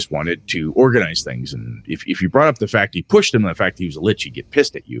 But he just wanted to organize things, and if you brought up the fact he pushed him, the fact he was a lich, he'd get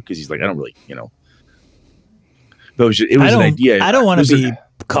pissed at you because he's like, I don't really, But it was an idea. I don't want to be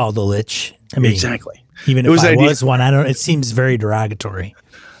called a lich. I mean, exactly. Even if I was one, it seems very derogatory.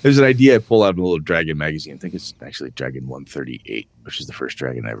 There's an idea I pulled out of a little Dragon magazine. I think it's actually Dragon 138, which is the first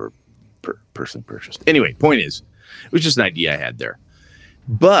dragon I ever personally purchased. Anyway, point is, it was just an idea I had there.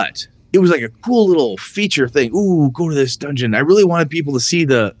 But it was like a cool little feature thing. Ooh, go to this dungeon. I really wanted people to see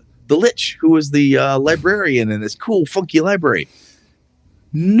the lich, who was the librarian in this cool, funky library.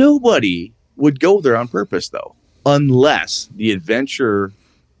 Nobody would go there on purpose, though, unless the adventurer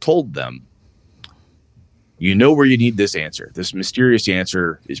told them, you know where you need this answer. This mysterious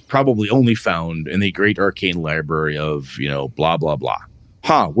answer is probably only found in the great arcane library of, blah, blah, blah.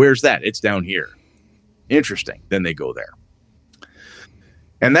 Huh, where's that? It's down here. Interesting. Then they go there.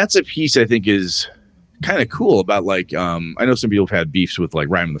 And that's a piece I think is kind of cool about, like, I know some people have had beefs with, like,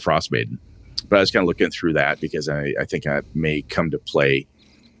 Rime and the Frostmaiden, but I was kind of looking through that because I think I may come to play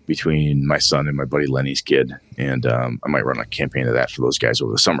between my son and my buddy Lenny's kid. And I might run a campaign of that for those guys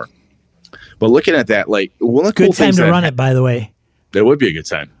over the summer. But looking at that, like, one of the cool things good time to run it, by the way. That would be a good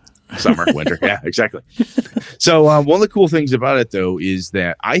time. Summer, winter. Yeah, exactly. So one of the cool things about it, though, is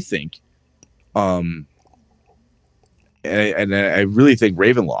that I think, and I really think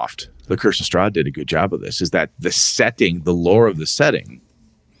Ravenloft, The Curse of Strahd, did a good job of this, is that the setting, the lore of the setting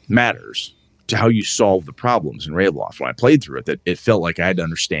matters to how you solve the problems in Ravenloft. When I played through it, it felt like I had to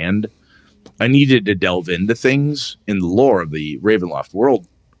understand. I needed to delve into things in the lore of the Ravenloft world.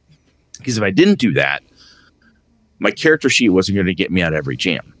 Because if I didn't do that, my character sheet wasn't going to get me out of every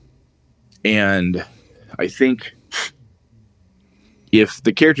jam. And I think if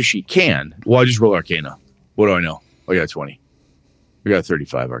the character sheet can, I just roll Arcana. What do I know? I got 20. I got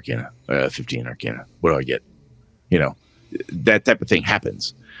 35 Arcana. I got 15 Arcana. What do I get? That type of thing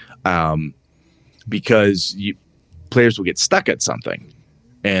happens. Because players will get stuck at something.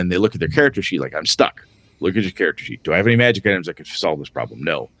 And they look at their character sheet like, I'm stuck. Look at your character sheet. Do I have any magic items that could solve this problem?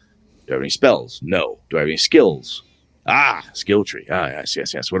 No. Do I have any spells? No. Do I have any skills? Skill tree.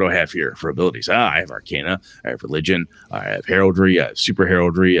 Yes. What do I have here for abilities? I have Arcana. I have Religion. I have Heraldry. I have Super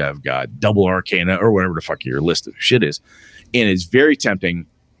Heraldry. I've got double Arcana, or whatever the fuck your list of shit is. And it's very tempting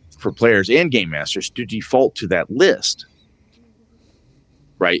for players and game masters to default to that list,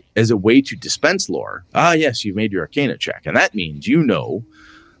 right, as a way to dispense lore. Yes, you've made your Arcana check. And that means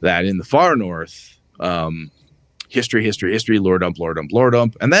that in the far north, history, lore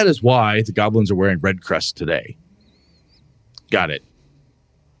dump. And that is why the goblins are wearing red crests today. Got it.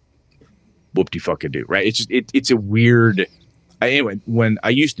 Whoop-de-fucking-do, right? It's a weird... Anyway, when I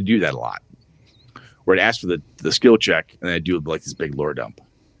used to do that a lot, where I'd ask for the skill check, and I'd do like this big lore dump.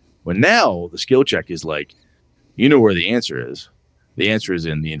 When now the skill check is like, you know where the answer is. The answer is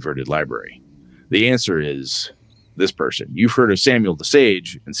in the inverted library. The answer is this person. You've heard of Samuel the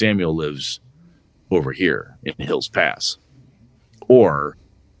Sage, and Samuel lives over here in Hills Pass. Or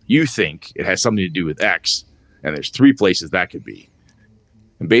you think it has something to do with X, and there's 3 places that could be.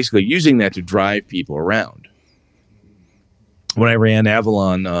 And basically using that to drive people around. When I ran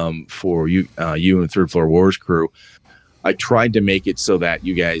Avalon for you and Third Floor Wars crew, I tried to make it so that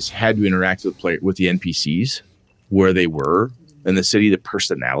you guys had to interact with the NPCs where they were in the city, the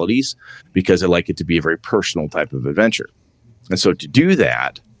personalities, because I like it to be a very personal type of adventure. And so to do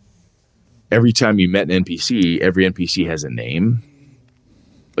that, every time you met an NPC, every NPC has a name,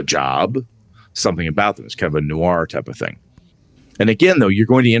 a job, something about them. It's kind of a noir type of thing. And again, though, you're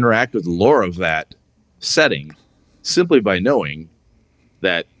going to interact with the lore of that setting simply by knowing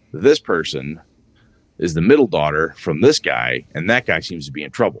that this person is the middle daughter from this guy, and that guy seems to be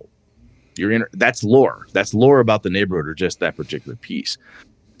in trouble. That's lore. That's lore about the neighborhood or just that particular piece.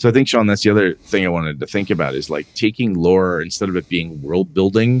 So I think, Sean, that's the other thing I wanted to think about is like taking lore instead of it being world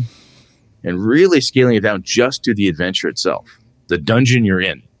building and really scaling it down just to the adventure itself, the dungeon you're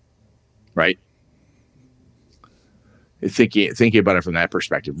in, right? thinking about it from that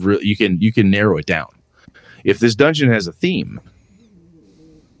perspective, you can narrow it down. If this dungeon has a theme,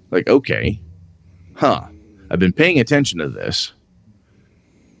 like, okay, I've been paying attention to this,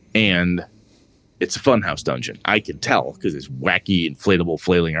 and it's a funhouse dungeon. I can tell because it's wacky, inflatable,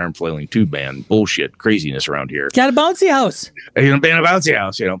 flailing arm, flailing tube man bullshit, craziness around here. Got a bouncy house. A bouncy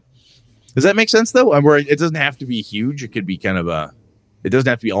house, Does that make sense, though? Where it doesn't have to be huge. It could be kind of it doesn't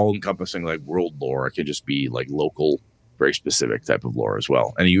have to be all-encompassing like world lore. It can just be like local, very specific type of lore as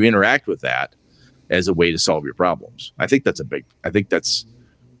well. And you interact with that as a way to solve your problems. I think that's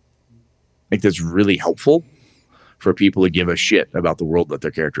really helpful for people to give a shit about the world that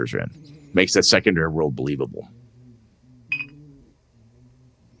their characters are in. Makes that secondary world believable.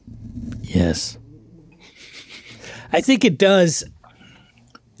 Yes. I think it does,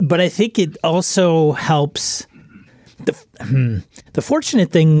 but I think it also helps. The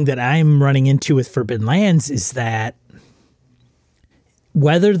fortunate thing that I'm running into with Forbidden Lands is that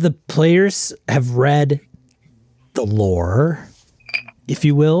whether the players have read the lore, if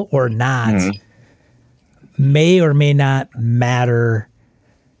you will, or not, may or may not matter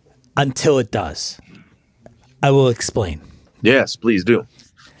until it does. I will explain. Yes, please do.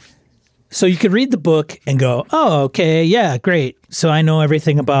 So you could read the book and go, oh, okay, yeah, great. So I know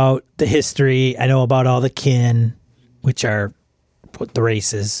everything about the history. I know about all the kin, which are the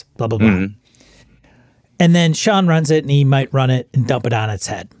races, blah, blah, blah. Mm-hmm. And then Sean runs it, and he might run it and dump it on its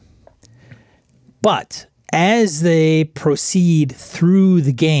head. But as they proceed through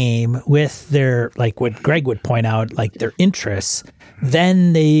the game with their, like what Greg would point out, like their interests,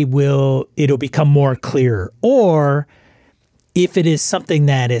 then it'll become more clear. Or if it is something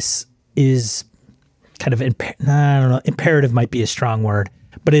that is kind of, I don't know, imperative might be a strong word,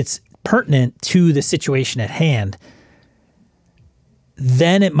 but it's pertinent to the situation at hand,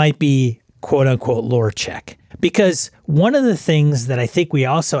 then it might be quote unquote lore check. Because one of the things that I think we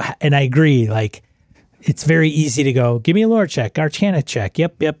also, and I agree, like it's very easy to go, give me a lore check, Arcana check.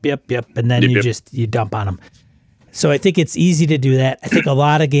 Yep. And then you dump on them. So I think it's easy to do that. I think a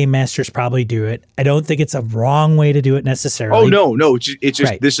lot of game masters probably do it. I don't think it's a wrong way to do it necessarily. Oh, no. It's just,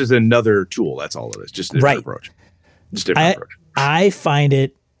 right. This is another tool. That's all it is. Just a different approach. Just a different approach. I find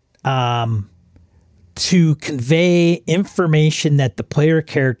it to convey information that the player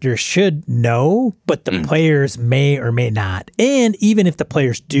character should know, but the players may or may not. And even if the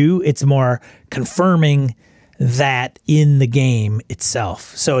players do, it's more confirming that in the game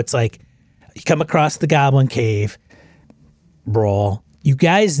itself. So it's like you come across the Goblin Cave brawl. You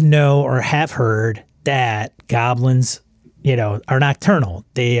guys know or have heard that goblins, are nocturnal.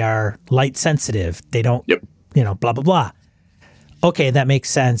 They are light sensitive. They don't, blah, blah, blah. Okay, that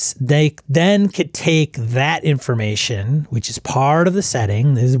makes sense. They then could take that information, which is part of the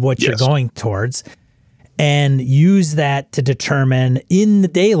setting, this is what you're going towards, and use that to determine in the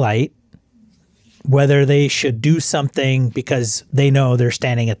daylight whether they should do something because they know they're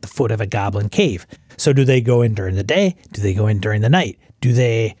standing at the foot of a goblin cave. So do they go in during the day? Do they go in during the night?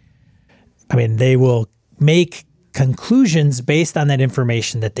 They will make conclusions based on that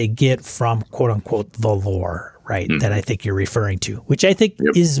information that they get from quote unquote the lore. Right, that I think you're referring to, which I think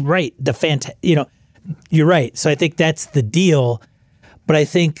is right. You're right. So I think that's the deal. But I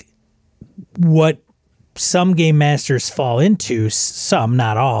think what some game masters fall into, some,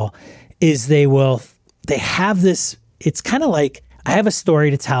 not all, is they have this. It's kind of like I have a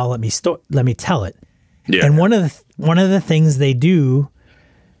story to tell. Let me tell it. Yeah. And one of the things they do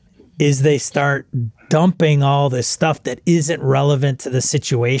is they start dumping all this stuff that isn't relevant to the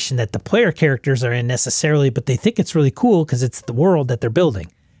situation that the player characters are in necessarily, but they think it's really cool because it's the world that they're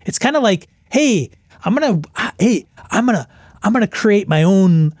building. It's kind of like, hey, I'm gonna create my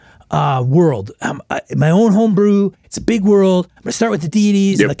own world, my own homebrew. It's a big world. I'm gonna start with the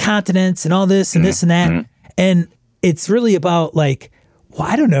deities and the continents and all this and this and that. And it's really about like, well,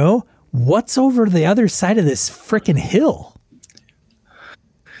 I don't know, what's over the other side of this freaking hill.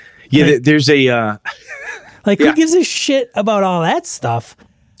 Yeah, like, there's a who gives a shit about all that stuff?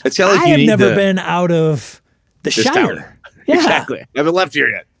 It's like I have never been out of the Shire. Town. Yeah. Exactly. I haven't left here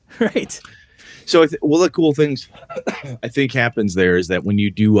yet. Right. So, one of the cool things I think happens there is that when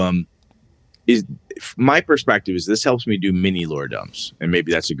you do, is my perspective is this helps me do mini lore dumps, and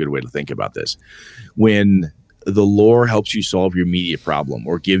maybe that's a good way to think about this. When the lore helps you solve your immediate problem,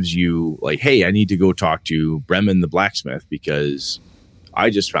 or gives you like, hey, I need to go talk to Bremen the blacksmith because I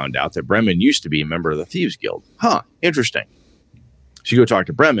just found out that Bremen used to be a member of the Thieves Guild. Huh, interesting. So you go talk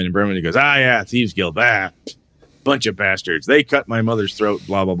to Bremen, and Bremen goes, Thieves Guild, bunch of bastards. They cut my mother's throat,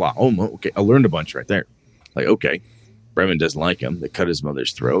 blah, blah, blah. Oh, okay, I learned a bunch right there. Like, okay, Bremen doesn't like him. They cut his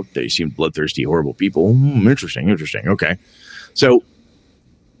mother's throat. They seem bloodthirsty, horrible people. Interesting. Okay. So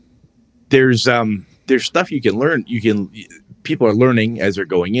there's stuff you can learn. People are learning as they're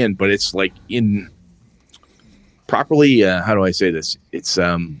going in, but it's like in properly, how do I say this? It's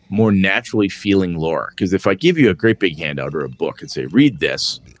more naturally feeling lore. Because if I give you a great big handout or a book and say, read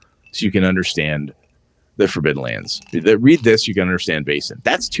this so you can understand the Forbidden Lands. Read this, you can understand Basin.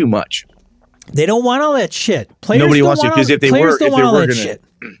 That's too much. They don't want all that shit. Players Nobody wants to, because if they were going to,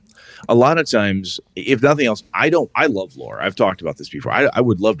 a lot of times, if nothing else, I love lore. I've talked about this before. I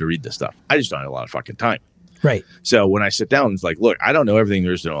would love to read this stuff. I just don't have a lot of fucking time. Right. So when I sit down, it's like, look, I don't know everything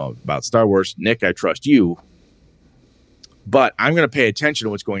there's to know about Star Wars. Nick, I trust you, but I'm going to pay attention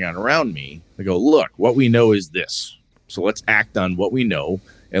to what's going on around me. I go, look, what we know is this. So let's act on what we know,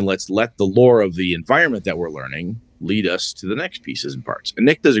 and let's let the lore of the environment that we're learning lead us to the next pieces and parts. And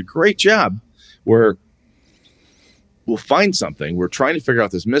Nick does a great job where we'll find something. We're trying to figure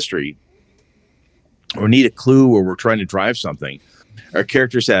out this mystery or need a clue, or we're trying to drive something. Our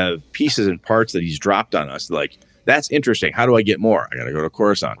characters have pieces and parts that he's dropped on us. Like, that's interesting. How do I get more? I got to go to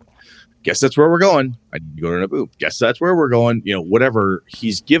Coruscant. Guess that's where we're going. I need to go to Naboo. Guess that's where we're going. Whatever.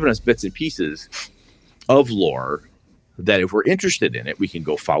 He's given us bits and pieces of lore that if we're interested in it, we can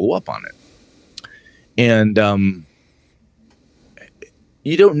go follow up on it. And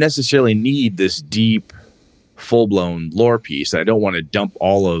you don't necessarily need this deep, full-blown lore piece. I don't want to dump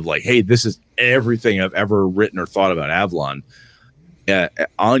all of like, hey, this is everything I've ever written or thought about Avalon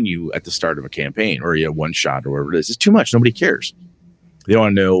on you at the start of a campaign or one shot or whatever it is. It's too much. Nobody cares. They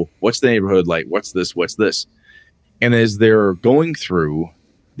want to know, what's the neighborhood like? What's this? And as they're going through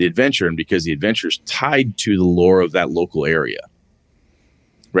the adventure, and because the adventure is tied to the lore of that local area,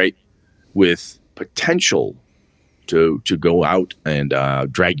 right, with potential to go out and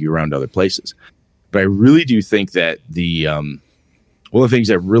drag you around other places. But I really do think that one of the things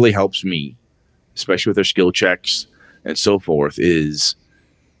that really helps me, especially with their skill checks and so forth, is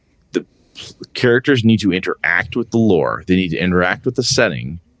the characters need to interact with the lore. They need to interact with the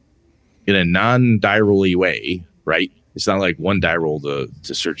setting in a non-die roll-y way, right? It's not like one die roll to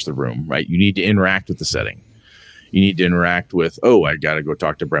search the room, right? You need to interact with the setting. You need to interact with, I got to go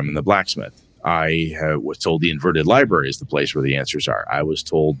talk to Bremen the blacksmith. I was told the inverted library is the place where the answers are. I was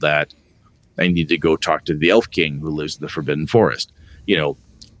told that I need to go talk to the elf king who lives in the Forbidden Forest.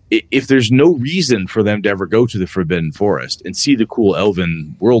 If there's no reason for them to ever go to the Forbidden Forest and see the cool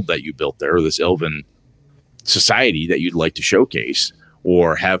elven world that you built there, or this elven society that you'd like to showcase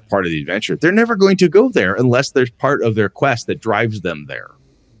or have part of the adventure, they're never going to go there unless there's part of their quest that drives them there,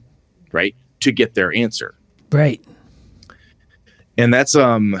 right? To get their answer. Right. And that's,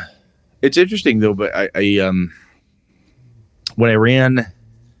 it's interesting though, but I when I ran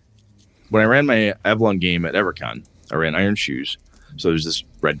my Avalon game at Evercon, I ran Iron Shoes. So there's this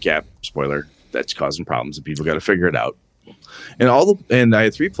red cap spoiler that's causing problems, and people got to figure it out. And I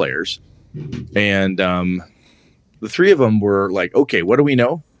had 3 players, and the 3 of them were like, okay, what do we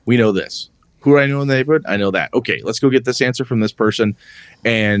know? We know this. Who do I know in the neighborhood? I know that. Okay, let's go get this answer from this person.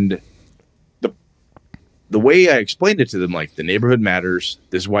 And the way I explained it to them, like, the neighborhood matters.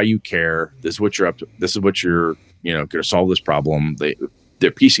 This is why you care. This is what you're up to. This is what you're, going to solve this problem.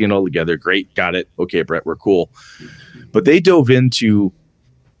 They're piecing it all together. Great. Got it. Okay, Brett, we're cool. But they dove into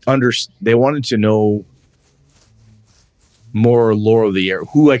they wanted to know more lore of the area,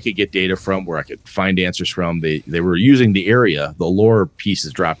 who I could get data from, where I could find answers from. They were using the area, the lore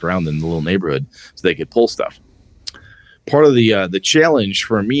pieces dropped around in the little neighborhood, so they could pull stuff. Part of the challenge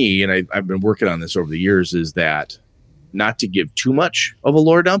for me, and I've been working on this over the years, is that not to give too much of a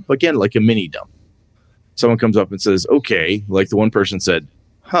lore dump. Again, like a mini dump. Someone comes up and says, okay, like the one person said,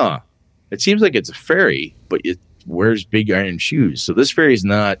 it seems like it's a fairy, but it wears big iron shoes. So this fairy's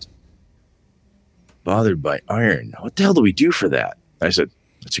not bothered by iron. What the hell do we do for that? I said,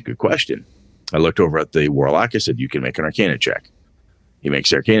 that's a good question. I looked over at the warlock. I said, you can make an Arcana check. He makes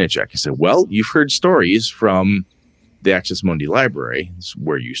the Arcana check. I said, well, you've heard stories from the Axis Mundi library,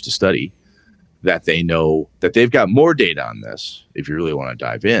 where you used to study, that they know that they've got more data on this if you really want to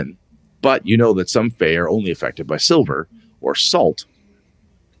dive in. But you know that some fae are only affected by silver or salt,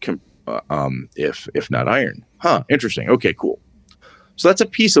 if not iron. Interesting. Okay, cool. So that's a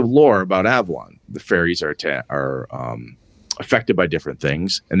piece of lore about Avalon. The fairies are affected by different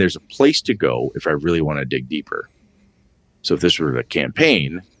things, and there's a place to go if I really want to dig deeper. So if this were a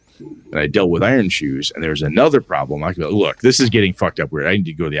campaign, and I dealt with Iron Shoes, and there's another problem, I could go, look, this is getting fucked up weird. I need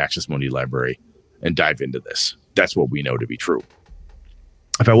to go to the Axis Mundi library and dive into this. That's what we know to be true.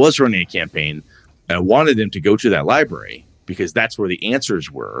 If I was running a campaign and I wanted them to go to that library because that's where the answers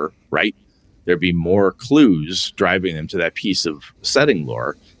were, right? there'd be more clues driving them to that piece of setting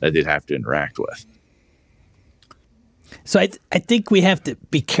lore that they'd have to interact with. So I think we have to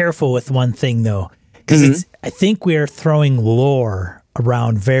be careful with one thing, though, because I think we are throwing lore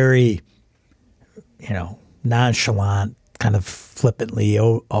around very, nonchalant, kind of flippantly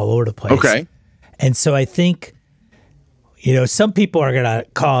all over the place. Okay. And so I think, some people are going to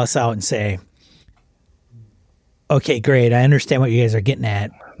call us out and say, okay, great, I understand what you guys are getting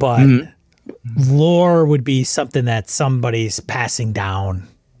at, but lore would be something that somebody's passing down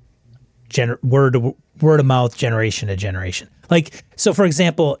word of mouth, generation to generation. Like, so for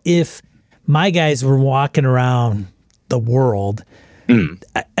example, if my guys were walking around the world, and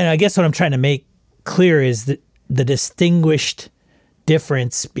I guess what I'm trying to make clear is that the distinguished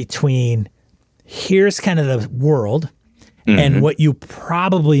difference between here's kind of the world and what you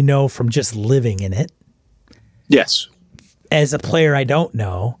probably know from just living in it. Yes. As a player, I don't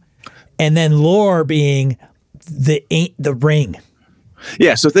know. And then lore being the ring.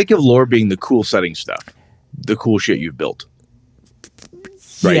 Yeah, so think of lore being the cool setting stuff, the cool shit you've built.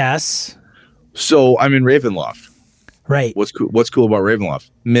 Right? Yes. So I'm in Ravenloft. Right. What's cool about Ravenloft?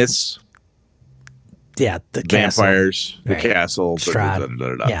 Myths. Yeah, the vampires, castle. The castle.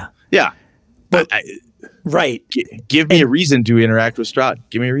 Strahd. Yeah. Yeah. But right. Give me a reason to interact with Strahd.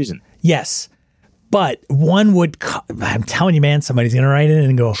 Give me a reason. Yes. But one would, I'm telling you, man, somebody's going to write in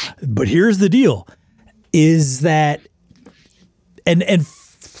and go, but here's the deal, is that, and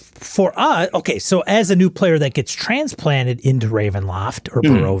for us, okay, so as a new player that gets transplanted into Ravenloft or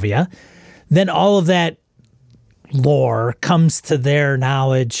Barovia, then all of that lore comes to their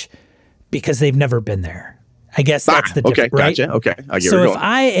knowledge because they've never been there. I guess that's the difference, right? Gotcha. Okay, I get so where you're if going.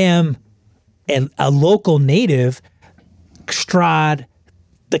 I am a local native, Strahd,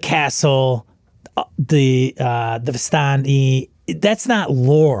 the castle, the Vistani, that's not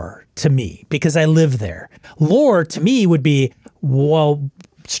lore to me because I live there. Lore to me would be,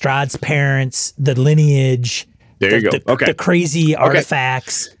 Strahd's parents, the lineage. There you go. Okay. The crazy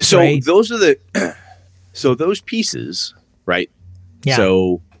artifacts. So right? those are those pieces, right? Yeah.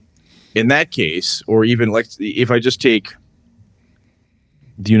 So in that case, or even like if I just take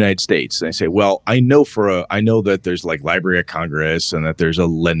the United States and I say, well, I know that there's like Library of Congress and that there's a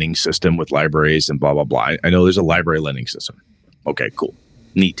lending system with libraries and blah, blah, blah. I know there's a library lending system. Okay, cool.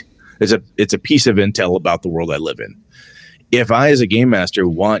 Neat. It's a piece of intel about the world I live in. If I, as a game master,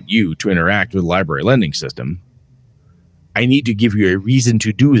 want you to interact with the library lending system, I need to give you a reason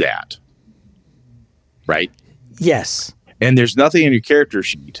to do that. Right? Yes. And there's nothing in your character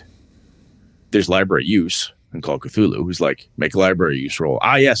sheet. There's library use in Call of Cthulhu, who's like, make a library use roll.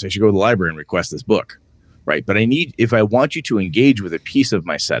 Yes, I should go to the library and request this book. Right? But if I want you to engage with a piece of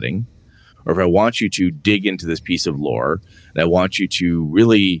my setting, or if I want you to dig into this piece of lore, and I want you to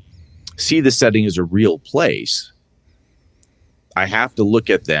really see the setting as a real place, I have to look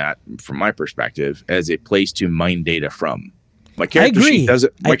at that, from my perspective, as a place to mine data from. My character sheet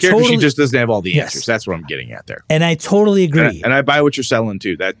doesn't. My character sheet just doesn't have all the answers. That's what I'm getting at there. And I totally agree. And I buy what you're selling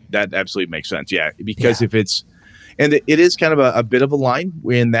too. That absolutely makes sense. Yeah, because if it's, and it is kind of a bit of a line,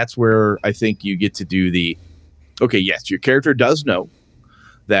 and that's where I think you get to do the, okay, yes, your character does know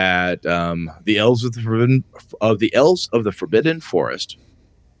that the elves of the Forbidden Forest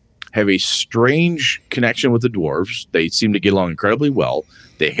have a strange connection with the dwarves. They seem to get along incredibly well.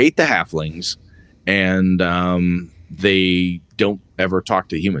 They hate the halflings, and they don't ever talk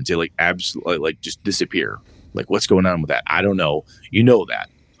to humans. They absolutely just disappear. Like, what's going on with that? I don't know. You know that.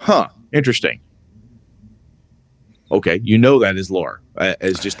 Huh. Interesting. Okay. You know that is lore,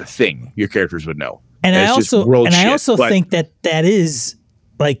 as just a thing your characters would know. And I also think that is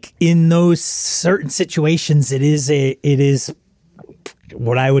like in those certain situations, it is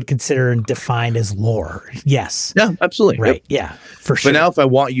what I would consider and define as lore. Yes. Yeah, absolutely. Right. Yep. Yeah, for sure. But now if I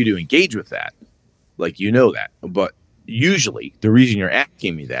want you to engage with that, like, you know that, but usually the reason you're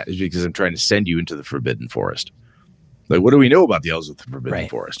asking me that is because I'm trying to send you into the Forbidden Forest. Like, what do we know about the elves of the Forbidden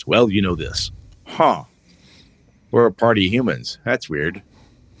Forest? Well, you know this. Huh. We're a party of humans. That's weird.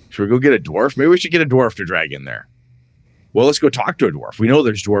 Should we go get a dwarf? Maybe we should get a dwarf to drag in there. Well, let's go talk to a dwarf. We know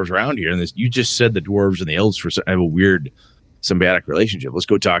there's dwarves around here. And you just said the dwarves and the elves have a weird symbiotic relationship. Let's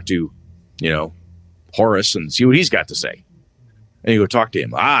go talk to, Horus and see what he's got to say. And you go talk to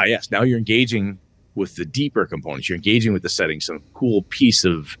him. Yes. Now you're engaging with the deeper components. You're engaging with the setting, some cool piece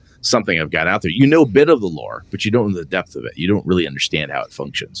of something I've got out there. You know a bit of the lore, but you don't know the depth of it. You don't really understand how it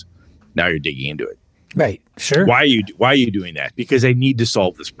functions. Now you're digging into it. Right. Sure. Why are you doing that? Because I need to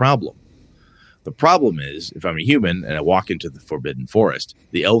solve this problem. The problem is, if I'm a human and I walk into the Forbidden Forest,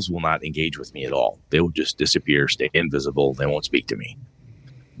 the elves will not engage with me at all. They will just disappear, stay invisible. They won't speak to me.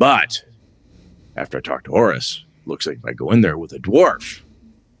 But after I talk to Horus, looks like if I go in there with a dwarf,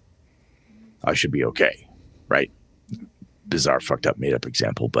 I should be okay, right? Bizarre, fucked up, made up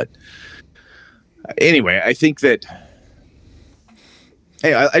example. But anyway, I think that,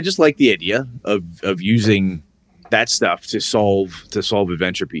 hey, I just like the idea of using that stuff to solve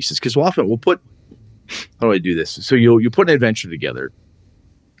adventure pieces. Because often we'll put, how do I do this? So you put an adventure together,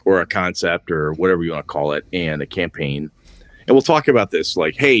 or a concept, or whatever you want to call it, and a campaign. And we'll talk about this,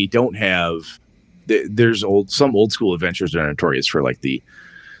 like, hey, don't have, there's some old school adventures that are notorious for like the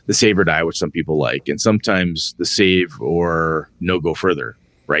save or die, which some people like, and sometimes the save or no go further,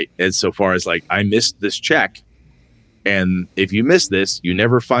 right? As so far as like, I missed this check, and if you miss this, you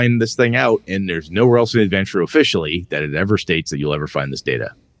never find this thing out, and there's nowhere else in the adventure officially that it ever states that you'll ever find this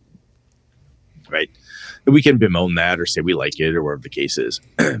data, right? And we can bemoan that or say we like it or whatever the case is.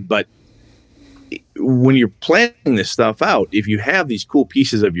 But when you're planning this stuff out, if you have these cool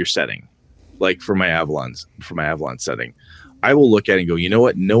pieces of your setting, like for my Avalon setting, I will look at it and go, you know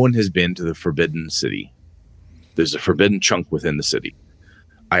what? No one has been to the Forbidden City. There's a forbidden chunk within the city.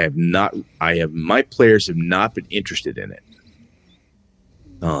 My players have not been interested in it.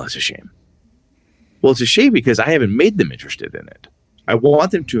 Oh, it's a shame. Well, it's a shame because I haven't made them interested in it. I want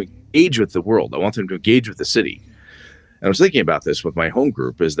them to engage with the world. I want them to engage with the city. And I was thinking about this with my home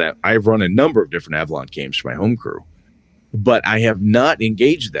group, is that I've run a number of different Avalon games for my home crew, but I have not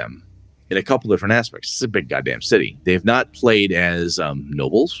engaged them in a couple different aspects. It's a big goddamn city. They have not played as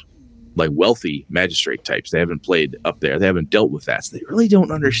nobles, like wealthy magistrate types. They haven't played up there. They haven't dealt with that. So they really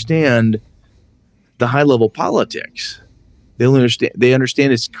don't understand the high level politics. They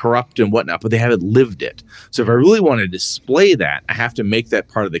understand it's corrupt and whatnot, but they haven't lived it. So if I really want to display that, I have to make that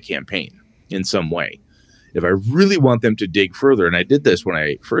part of the campaign in some way. If I really want them to dig further, and I did this when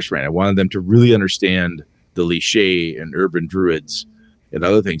I first ran, I wanted them to really understand the Liché and urban druids and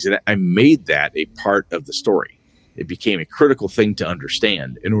other things. And I made that a part of the story. It became a critical thing to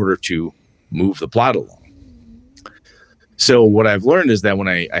understand in order to move the plot along. So what I've learned is that when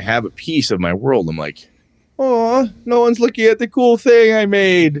I have a piece of my world, I'm like, oh, no one's looking at the cool thing I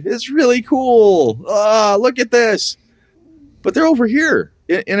made. It's really cool. Look at this. But they're over here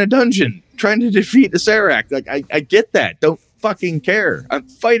in a dungeon trying to defeat the Serac. Like, I get that. Don't fucking care. I'm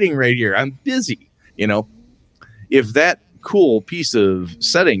fighting right here. I'm busy. You know, if that cool piece of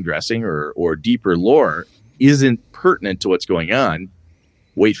setting dressing or deeper lore isn't pertinent to what's going on,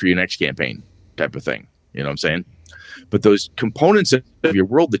 wait for your next campaign type of thing. You know what I'm saying? But those components of your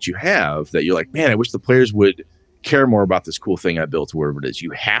world that you have that you're like, man, I wish the players would care more about this cool thing I built, wherever it is.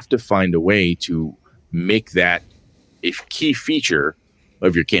 You have to find a way to make that a key feature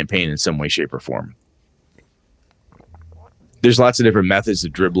of your campaign in some way, shape, or form. There's lots of different methods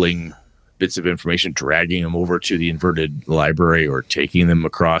of dribbling bits of information, dragging them over to the inverted library, or taking them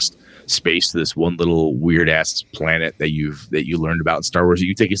across space to this one little weird ass planet that you learned about in Star Wars that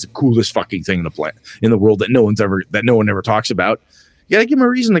you think is the coolest fucking thing in the world that no one ever talks about. You gotta give them a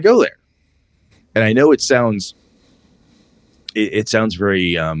reason to go there. And I know it sounds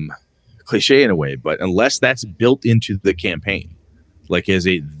very cliche in a way, but unless that's built into the campaign, like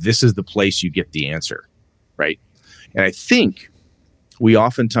this is the place you get the answer, right? And I think we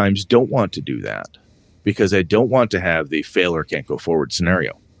oftentimes don't want to do that because I don't want to have the fail or can't go forward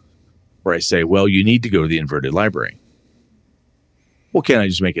scenario where I say, well, you need to go to the inverted library. Well, can't I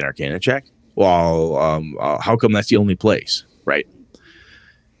just make an Arcana check? Well, how come that's the only place, right?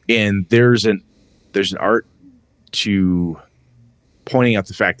 And there's an art to pointing out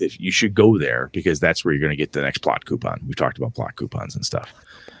the fact that you should go there because that's where you're going to get the next plot coupon. We've talked about plot coupons and stuff.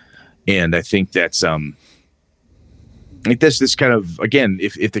 And I think that's like this kind of, again,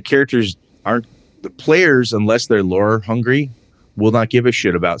 if the characters aren't the players, unless they're lore hungry, will not give a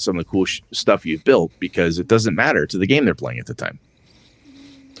shit about some of the cool stuff you've built because it doesn't matter to the game they're playing at the time.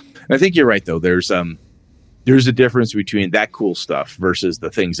 And I think you're right, though. There's a difference between that cool stuff versus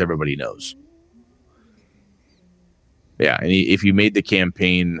the things everybody knows. Yeah, and if you made the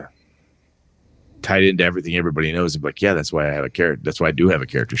campaign tied into everything everybody knows, it's like, yeah, that's why I have a character. That's why I do have a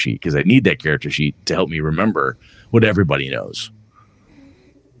character sheet, because I need that character sheet to help me remember what everybody knows.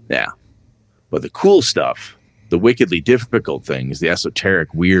 Yeah, but the cool stuff, the wickedly difficult things, the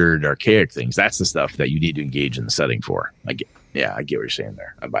esoteric, weird, archaic things, that's the stuff that you need to engage in the setting for. I get what you're saying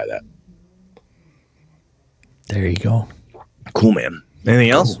there. I buy that. There you go. Cool, man. Anything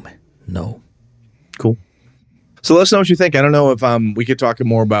else? No. Cool. So let us know what you think. I don't know if we could talk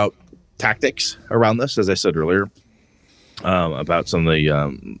more about tactics around this, as I said earlier, about some of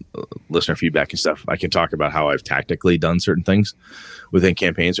the listener feedback and stuff. I can talk about how I've tactically done certain things within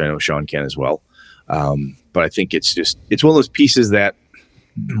campaigns. I know Sean can as well. But I think it's one of those pieces that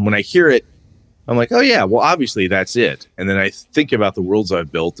when I hear it, I'm like, oh yeah, well obviously that's it. And then I think about the worlds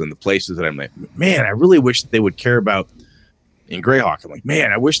I've built and the places that I'm like, man, I really wish they would care about in Greyhawk. I'm like,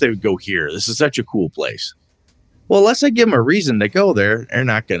 man, I wish they would go here. This is such a cool place. Well, unless I give them a reason to go there, they're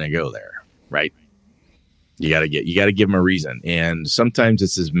not going to go there, right? You got to give them a reason. And sometimes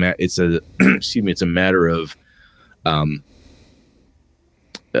it's a matter of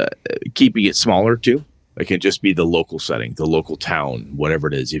keeping it smaller too. It can just be the local setting, the local town, whatever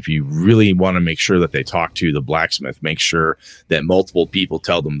it is. If you really want to make sure that they talk to the blacksmith, make sure that multiple people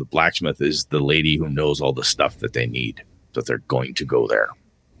tell them the blacksmith is the lady who knows all the stuff that they need, that they're going to go there.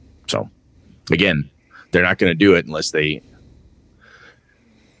 So again, they're not going to do it unless the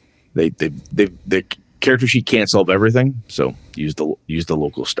character sheet can't solve everything. So use the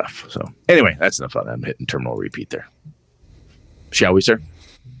local stuff. So anyway, that's enough of that. I'm hitting terminal repeat there. Shall we, sir?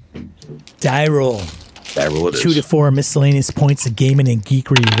 Die roll. Die roll it is. 2 to 4 miscellaneous points of gaming and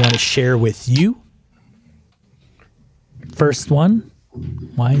geekery we want to share with you. First one.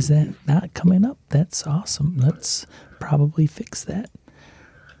 Why is that not coming up? That's awesome. Let's probably fix that.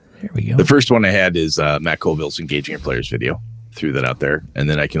 There we go. The first one I had is Matt Colville's Engaging Your Players video. Threw that out there. And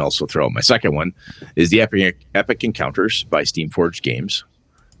then I can also throw out my second one is the Epic Encounters by Steamforged Games.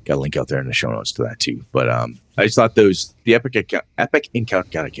 Got a link out there in the show notes to that too. But I just thought the Epic Encounter,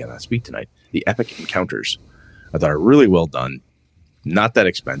 God, I cannot speak tonight. The Epic Encounters, I thought are really well done. Not that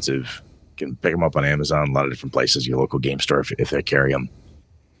expensive. You can pick them up on Amazon, a lot of different places, your local game store if they carry them.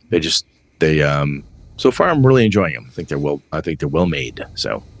 So far I'm really enjoying them. I think they're well made.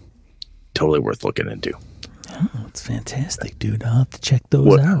 So totally worth looking into. Oh, it's fantastic, dude. I'll have to check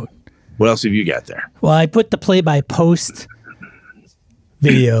those out. What else have you got there? Well, I put the play-by-post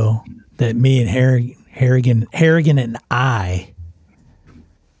video that me and Harrigan and I,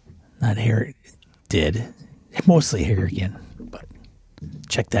 not Harrigan, did. Mostly Harrigan, but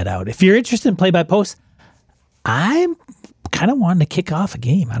check that out. If you're interested in play-by-post, I'm kind of wanting to kick off a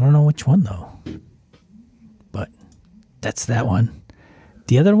game. I don't know which one, though. But that's that one.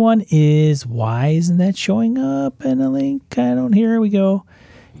 The other one is, why isn't that showing up in a link? Here we go.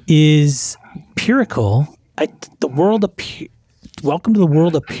 Is Puricle. Welcome to the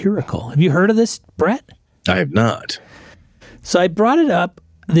world of Puricle. Have you heard of this, Brett? I have not. So I brought it up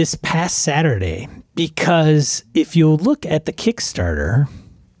this past Saturday because if you look at the Kickstarter,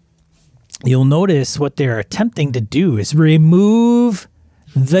 you'll notice what they're attempting to do is remove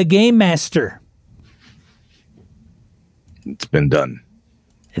the Game Master. It's been done.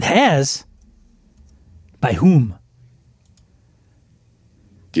 It has. By whom?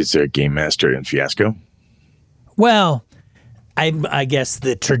 Is there a Game Master in Fiasco? Well, I guess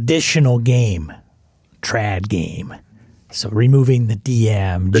the traditional game, trad game. So removing the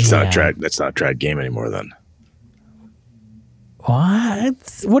DM. That's not trad. That's not trad game anymore. Then.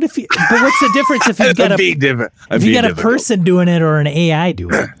 What? What if? But what's the difference if you've got a person doing it or an AI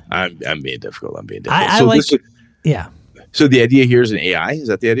doing it? I'm being difficult. Yeah. So the idea here is an AI. Is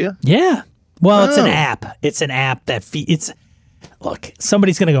that the idea? Yeah. Well, It's an app. It's an app that look,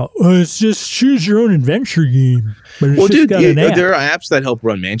 somebody's going to go, it's just choose your own adventure game. But it's there are apps that help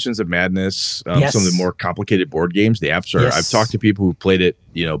run Mansions of Madness, yes. Some of the more complicated board games. The apps are, yes. I've talked to people who played it,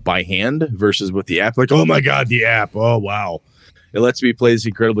 by hand versus with the app. Like, oh my God, the app. Oh, wow. It lets me play this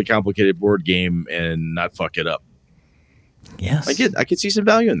incredibly complicated board game and not fuck it up. Yes. I could see some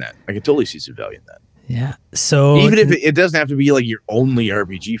value in that. I could totally see some value in that. Yeah. So even if it doesn't have to be like your only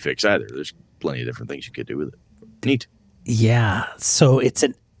RPG fix either. There's plenty of different things you could do with it. Neat. Yeah. So it's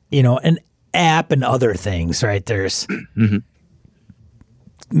an app and other things, right? There's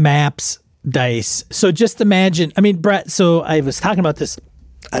maps, dice. So just imagine, Brett, so I was talking about this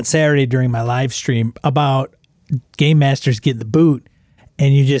on Saturday during my live stream about Game Masters getting the boot,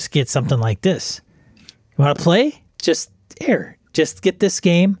 and you just get something like this. You want to play? Just get this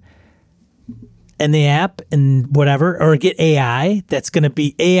game and the app and whatever, or get AI.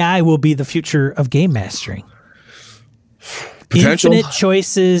 AI will be the future of game mastering. Potential. Infinite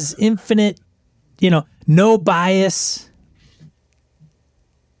choices, infinite, no bias.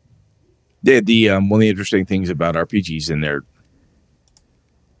 The one of the interesting things about RPGs in their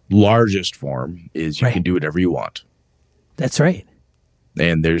largest form is you can do whatever you want. That's right.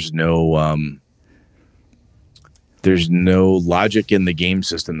 And there's no logic in the game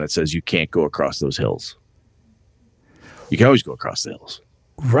system that says you can't go across those hills. You can always go across the hills.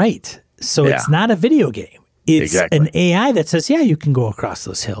 Right. So it's not a video game. It's an AI that says, you can go across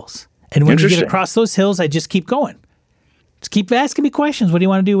those hills. And when you get across those hills, I just keep going. Just keep asking me questions. What do you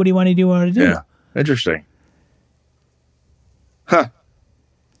want to do? What do you want to do? What do you want to do? Yeah. Interesting. Huh.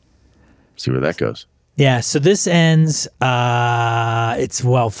 See where that goes. Yeah, so this ends, it's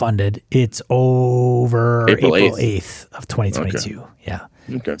well-funded. It's over April 8th of 2022. Okay. Yeah.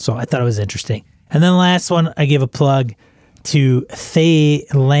 Okay. So I thought it was interesting. And then the last one, I give a plug to Thay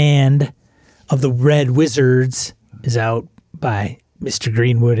Land of the Red Wizards is out by Mr.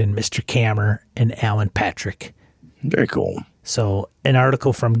 Greenwood and Mr. Kammer and Alan Patrick. Very cool. So an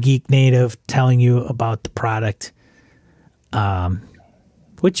article from Geek Native telling you about the product,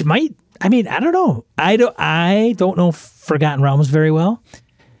 which might, I mean, I don't know. I don't know Forgotten Realms very well,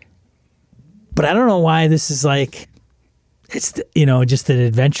 but I don't know why this is like, it's, just an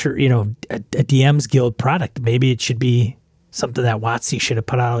adventure, a DM's Guild product. Maybe it should be something that WotC should have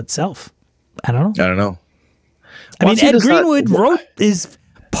put out itself. I don't know. I mean, Ed Greenwood is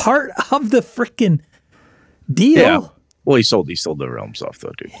part of the freaking deal. Yeah. Well, he sold the realms off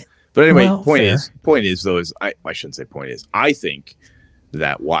though, dude. But anyway, point is though, I shouldn't say point is, I think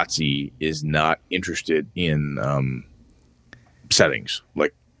that WotC is not interested in settings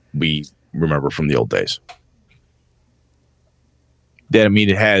like we remember from the old days. That, I mean,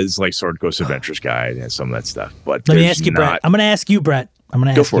 it has like Sword Coast Adventures Guide and some of that stuff. But let me ask you, Brett. I'm going to ask you, Brett. I'm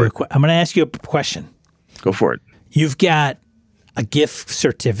going to ask you a question. Go for it. You've got a gift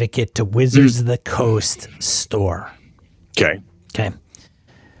certificate to Wizards of the Coast store. Okay.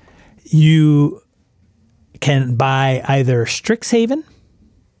 You can buy either Strixhaven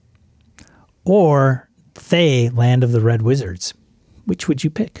or Thay, Land of the Red Wizards. Which would you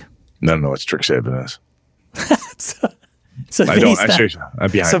pick? I don't know what Strixhaven is. So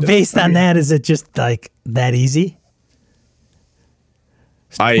based on that, is it just like that easy?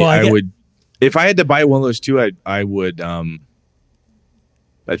 I would, if I had to buy one of those two, I would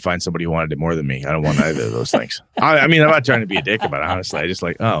I'd find somebody who wanted it more than me. I don't want either of those things. I mean, I'm not trying to be a dick about it, honestly. I just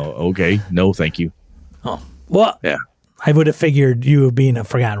like, oh, okay, no, thank you. Oh, well, yeah. I would have figured you being a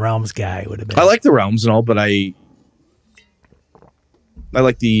Forgotten Realms guy would have been. I like the realms and all, but I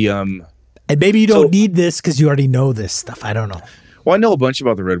like the and maybe you don't need this because you already know this stuff. I don't know. Well, I know a bunch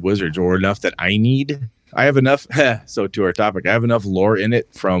about the Red Wizards, or enough that I need. I have enough. So to our topic, I have enough lore in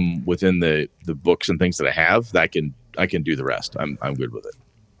it from within the books and things that I have that I can do the rest. I'm good with it.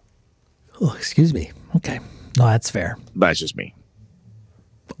 Oh, excuse me. Okay, no, that's fair. That's just me.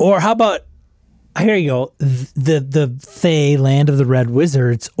 Or how about, here you go, the Thay, Land of the Red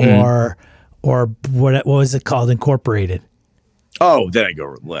Wizards, or what was it called? Incorporated. Oh, then I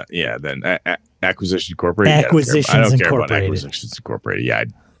go, yeah, then Acquisitions Incorporated. I don't care about Acquisitions Incorporated. Yeah,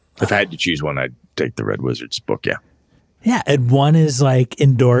 if I had to choose one, I'd take the Red Wizards book, yeah. Yeah, and one is like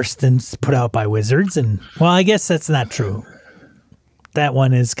endorsed and put out by Wizards, and, well, I guess that's not true. That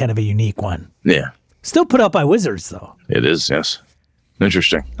one is kind of a unique one. Yeah. Still put out by Wizards, though. It is, yes.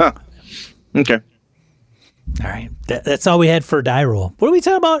 Interesting. Huh. Okay. All right. That's all we had for Die Roll. What are we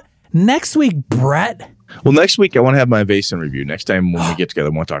talking about next week, Brett? Well, next week I want to have my Vaesen review. Next time when we get together,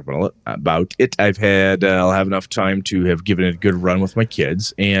 I want to talk about it. I'll have enough time to have given it a good run with my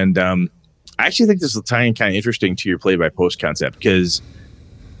kids. And I actually think this will tie in kind of interesting to your play-by-post concept, because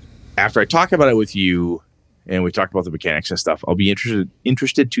after I talk about it with you and we talk about the mechanics and stuff, I'll be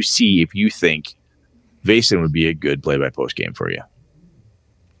interested to see if you think Vaesen would be a good play-by-post game for you.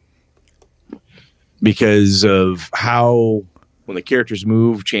 Because of how, when the characters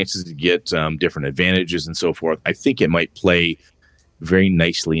move, chances to get different advantages and so forth, I think it might play very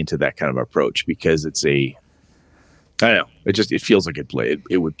nicely into that kind of approach, because it's I don't know, it feels like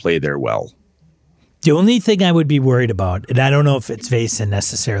it would play there well. The only thing I would be worried about, and I don't know if it's Vaesen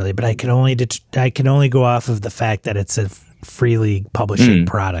necessarily, but I can only go off of the fact that it's a freely publishing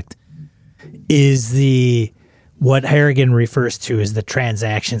product, is what Harrigan refers to as the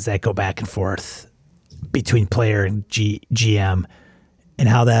transactions that go back and forth between player and GM, and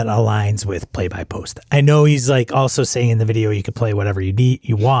how that aligns with play-by-post. I know he's like also saying in the video you can play whatever you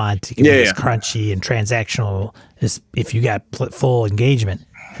want. You can be as crunchy and transactional as if you got full engagement.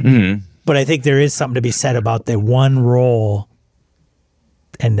 Mm-hmm. But I think there is something to be said about the one roll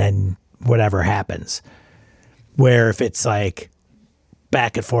and then whatever happens. Where if it's like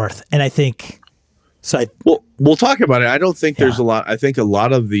back and forth, and I think so. We'll talk about it. I don't think there's a lot. I think a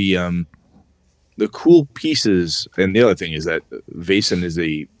lot of the cool pieces, and the other thing is that Vaesen is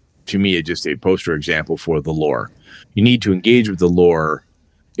to me, just a poster example for the lore. You need to engage with the lore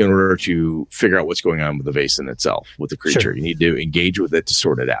in order to figure out what's going on with the Vaesen itself, with the creature. Sure. You need to engage with it to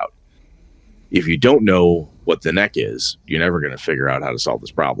sort it out. If you don't know what the neck is, you're never going to figure out how to solve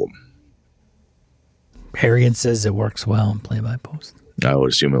this problem. Harrigan says it works well in play-by-post. I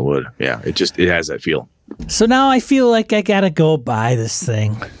would assume it would. Yeah, it has that feel. So now I feel like I got to go buy this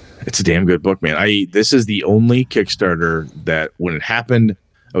thing. It's a damn good book, man. This is the only Kickstarter that when it happened,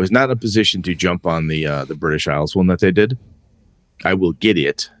 I was not in a position to jump on the British Isles one that they did. I will get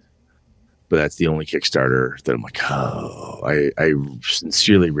it, but that's the only Kickstarter that I'm like, I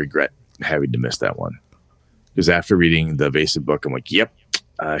sincerely regret having to miss that one. Because after reading the Vaesen book, I'm like, yep,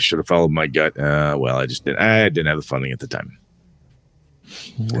 I should have followed my gut. Well, I just didn't. I didn't have the funding at the time.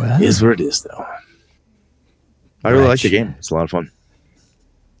 Well, it is what it is, though. I really like the game. It's a lot of fun.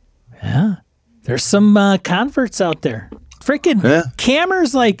 Yeah. There's some converts out there. Freaking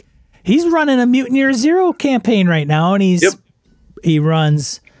Kammer's like, he's running a Mutineer Zero campaign right now, and he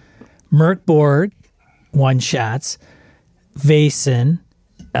runs Merkborg one-shots, Vaesen,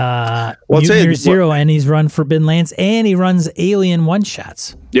 Mutineer Zero, and he's run Forbidden Lands, and he runs Alien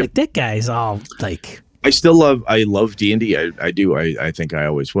one-shots. Yep. Like, that guy's all like... I love D&D. I do. I think I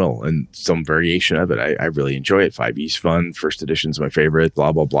always will. And some variation of it. I really enjoy it. 5e's fun. First edition's my favorite,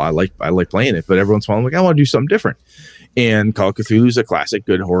 blah, blah, blah. I like playing it, but every once in a while I'm like, I want to do something different. And Call of Cthulhu is a classic,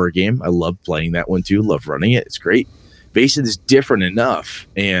 good horror game. I love playing that one too. Love running it. It's great. Vaesen is different enough,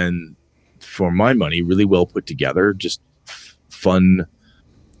 and for my money, really well put together. Just fun,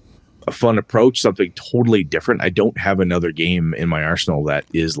 a fun approach, something totally different. I don't have another game in my arsenal that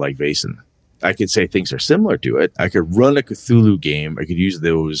is like Vaesen. I could say things are similar to it. I could run a Cthulhu game. I could use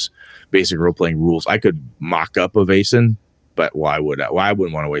those basic role-playing rules. I could mock up a Vaesen, but why would I? Why I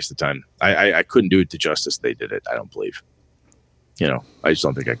wouldn't want to waste the time. I couldn't do it to justice they did it. I don't believe. I just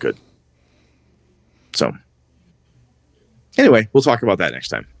don't think I could. So, anyway, we'll talk about that next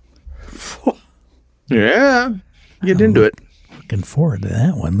time. Yeah, get into it. Looking forward to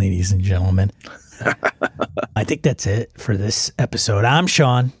that one, ladies and gentlemen. I think that's it for this episode. I'm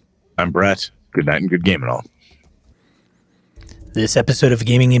Sean. I'm Brett. Good night and good game and all. This episode of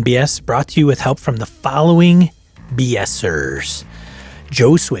Gaming in BS brought to you with help from the following BSers.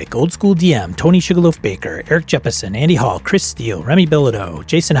 Joe Swick, Old School DM, Tony Sugarloaf Baker, Eric Jeppesen, Andy Hall, Chris Steele, Remy Bilodeau,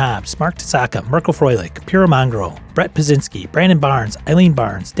 Jason Hobbs, Mark Tasaka, Mirko Froelich, Piro Mongrel, Brett Pazinski, Brandon Barnes, Eileen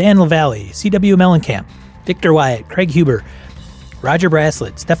Barnes, Dan LaValle, CW Mellencamp, Victor Wyatt, Craig Huber, Roger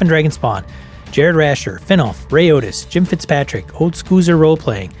Braslett, Stefan Dragonspawn, Jared Rasher, Finolf, Ray Otis, Jim Fitzpatrick, Old Scoozer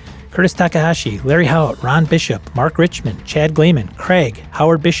Roleplaying, Curtis Takahashi, Larry Howitt, Ron Bishop, Mark Richmond, Chad Glayman, Craig,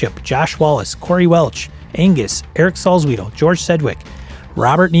 Howard Bishop, Josh Wallace, Corey Welch, Angus, Eric Salzwedel, George Sedgwick,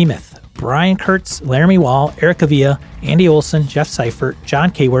 Robert Nemeth, Brian Kurtz, Laramie Wall, Eric Avia, Andy Olson, Jeff Seifert,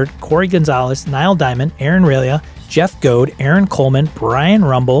 John Kayward, Corey Gonzalez, Niall Diamond, Aaron Relia, Jeff Goad, Aaron Coleman, Brian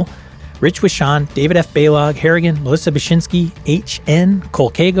Rumble, Rich Wishan, David F. Baylog, Harrigan, Melissa Bashinsky, H.N.,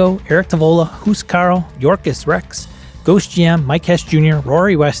 Cole Kago, Eric Tavola, Hoos Carl, Yorkus Rex, Ghost GM, Mike Hess Jr.,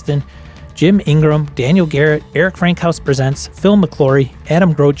 Rory Weston, Jim Ingram, Daniel Garrett, Eric Frankhouse Presents, Phil McClory,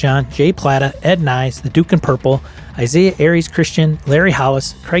 Adam Grosjean, Jay Plata, Ed Nyes, The Duke and Purple, Isaiah Aries Christian, Larry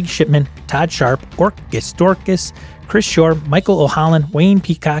Hollis, Craig Shipman, Todd Sharp, Orcus Dorcas, Chris Shore, Michael O'Holland, Wayne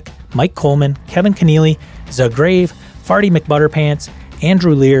Peacock, Mike Coleman, Kevin Keneally, Zagrave, Farty McButterpants,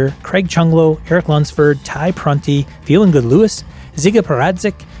 Andrew Lear, Craig Chunglo, Eric Lunsford, Ty Prunty, Feeling Good Lewis, Ziga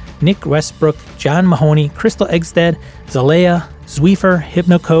Paradzik, Nick Westbrook, John Mahoney, Crystal Eggstead, Zalea, Zwiefer,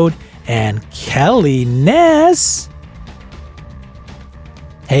 Hypnocode, and Kelly Ness.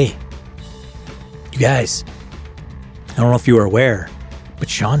 Hey, you guys, I don't know if you were aware, but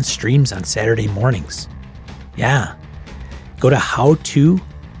Sean streams on Saturday mornings. Yeah. Go to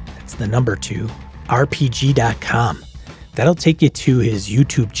that's the number 2, RPG.com. That'll take you to his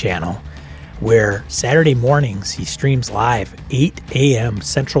YouTube channel, where Saturday mornings he streams live 8 a.m.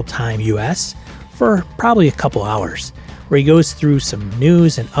 Central Time US for probably a couple hours, where he goes through some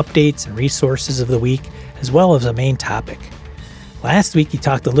news and updates and resources of the week, as well as a main topic. Last week he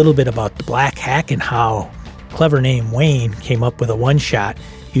talked a little bit about the Black Hack and how clever name Wayne came up with a one-shot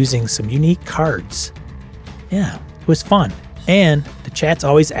using some unique cards. Yeah, it was fun. And the chat's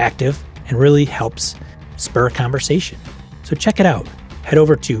always active and really helps spur a conversation. So check it out. Head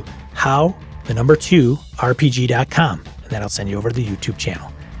over to RPG.com, and that'll send you over to the YouTube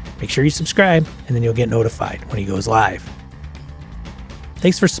channel. Make sure you subscribe, and then you'll get notified when he goes live.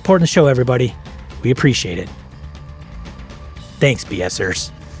 Thanks for supporting the show, everybody. We appreciate it. Thanks,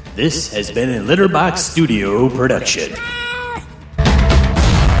 BSers. This has been a Litterbox Studio production.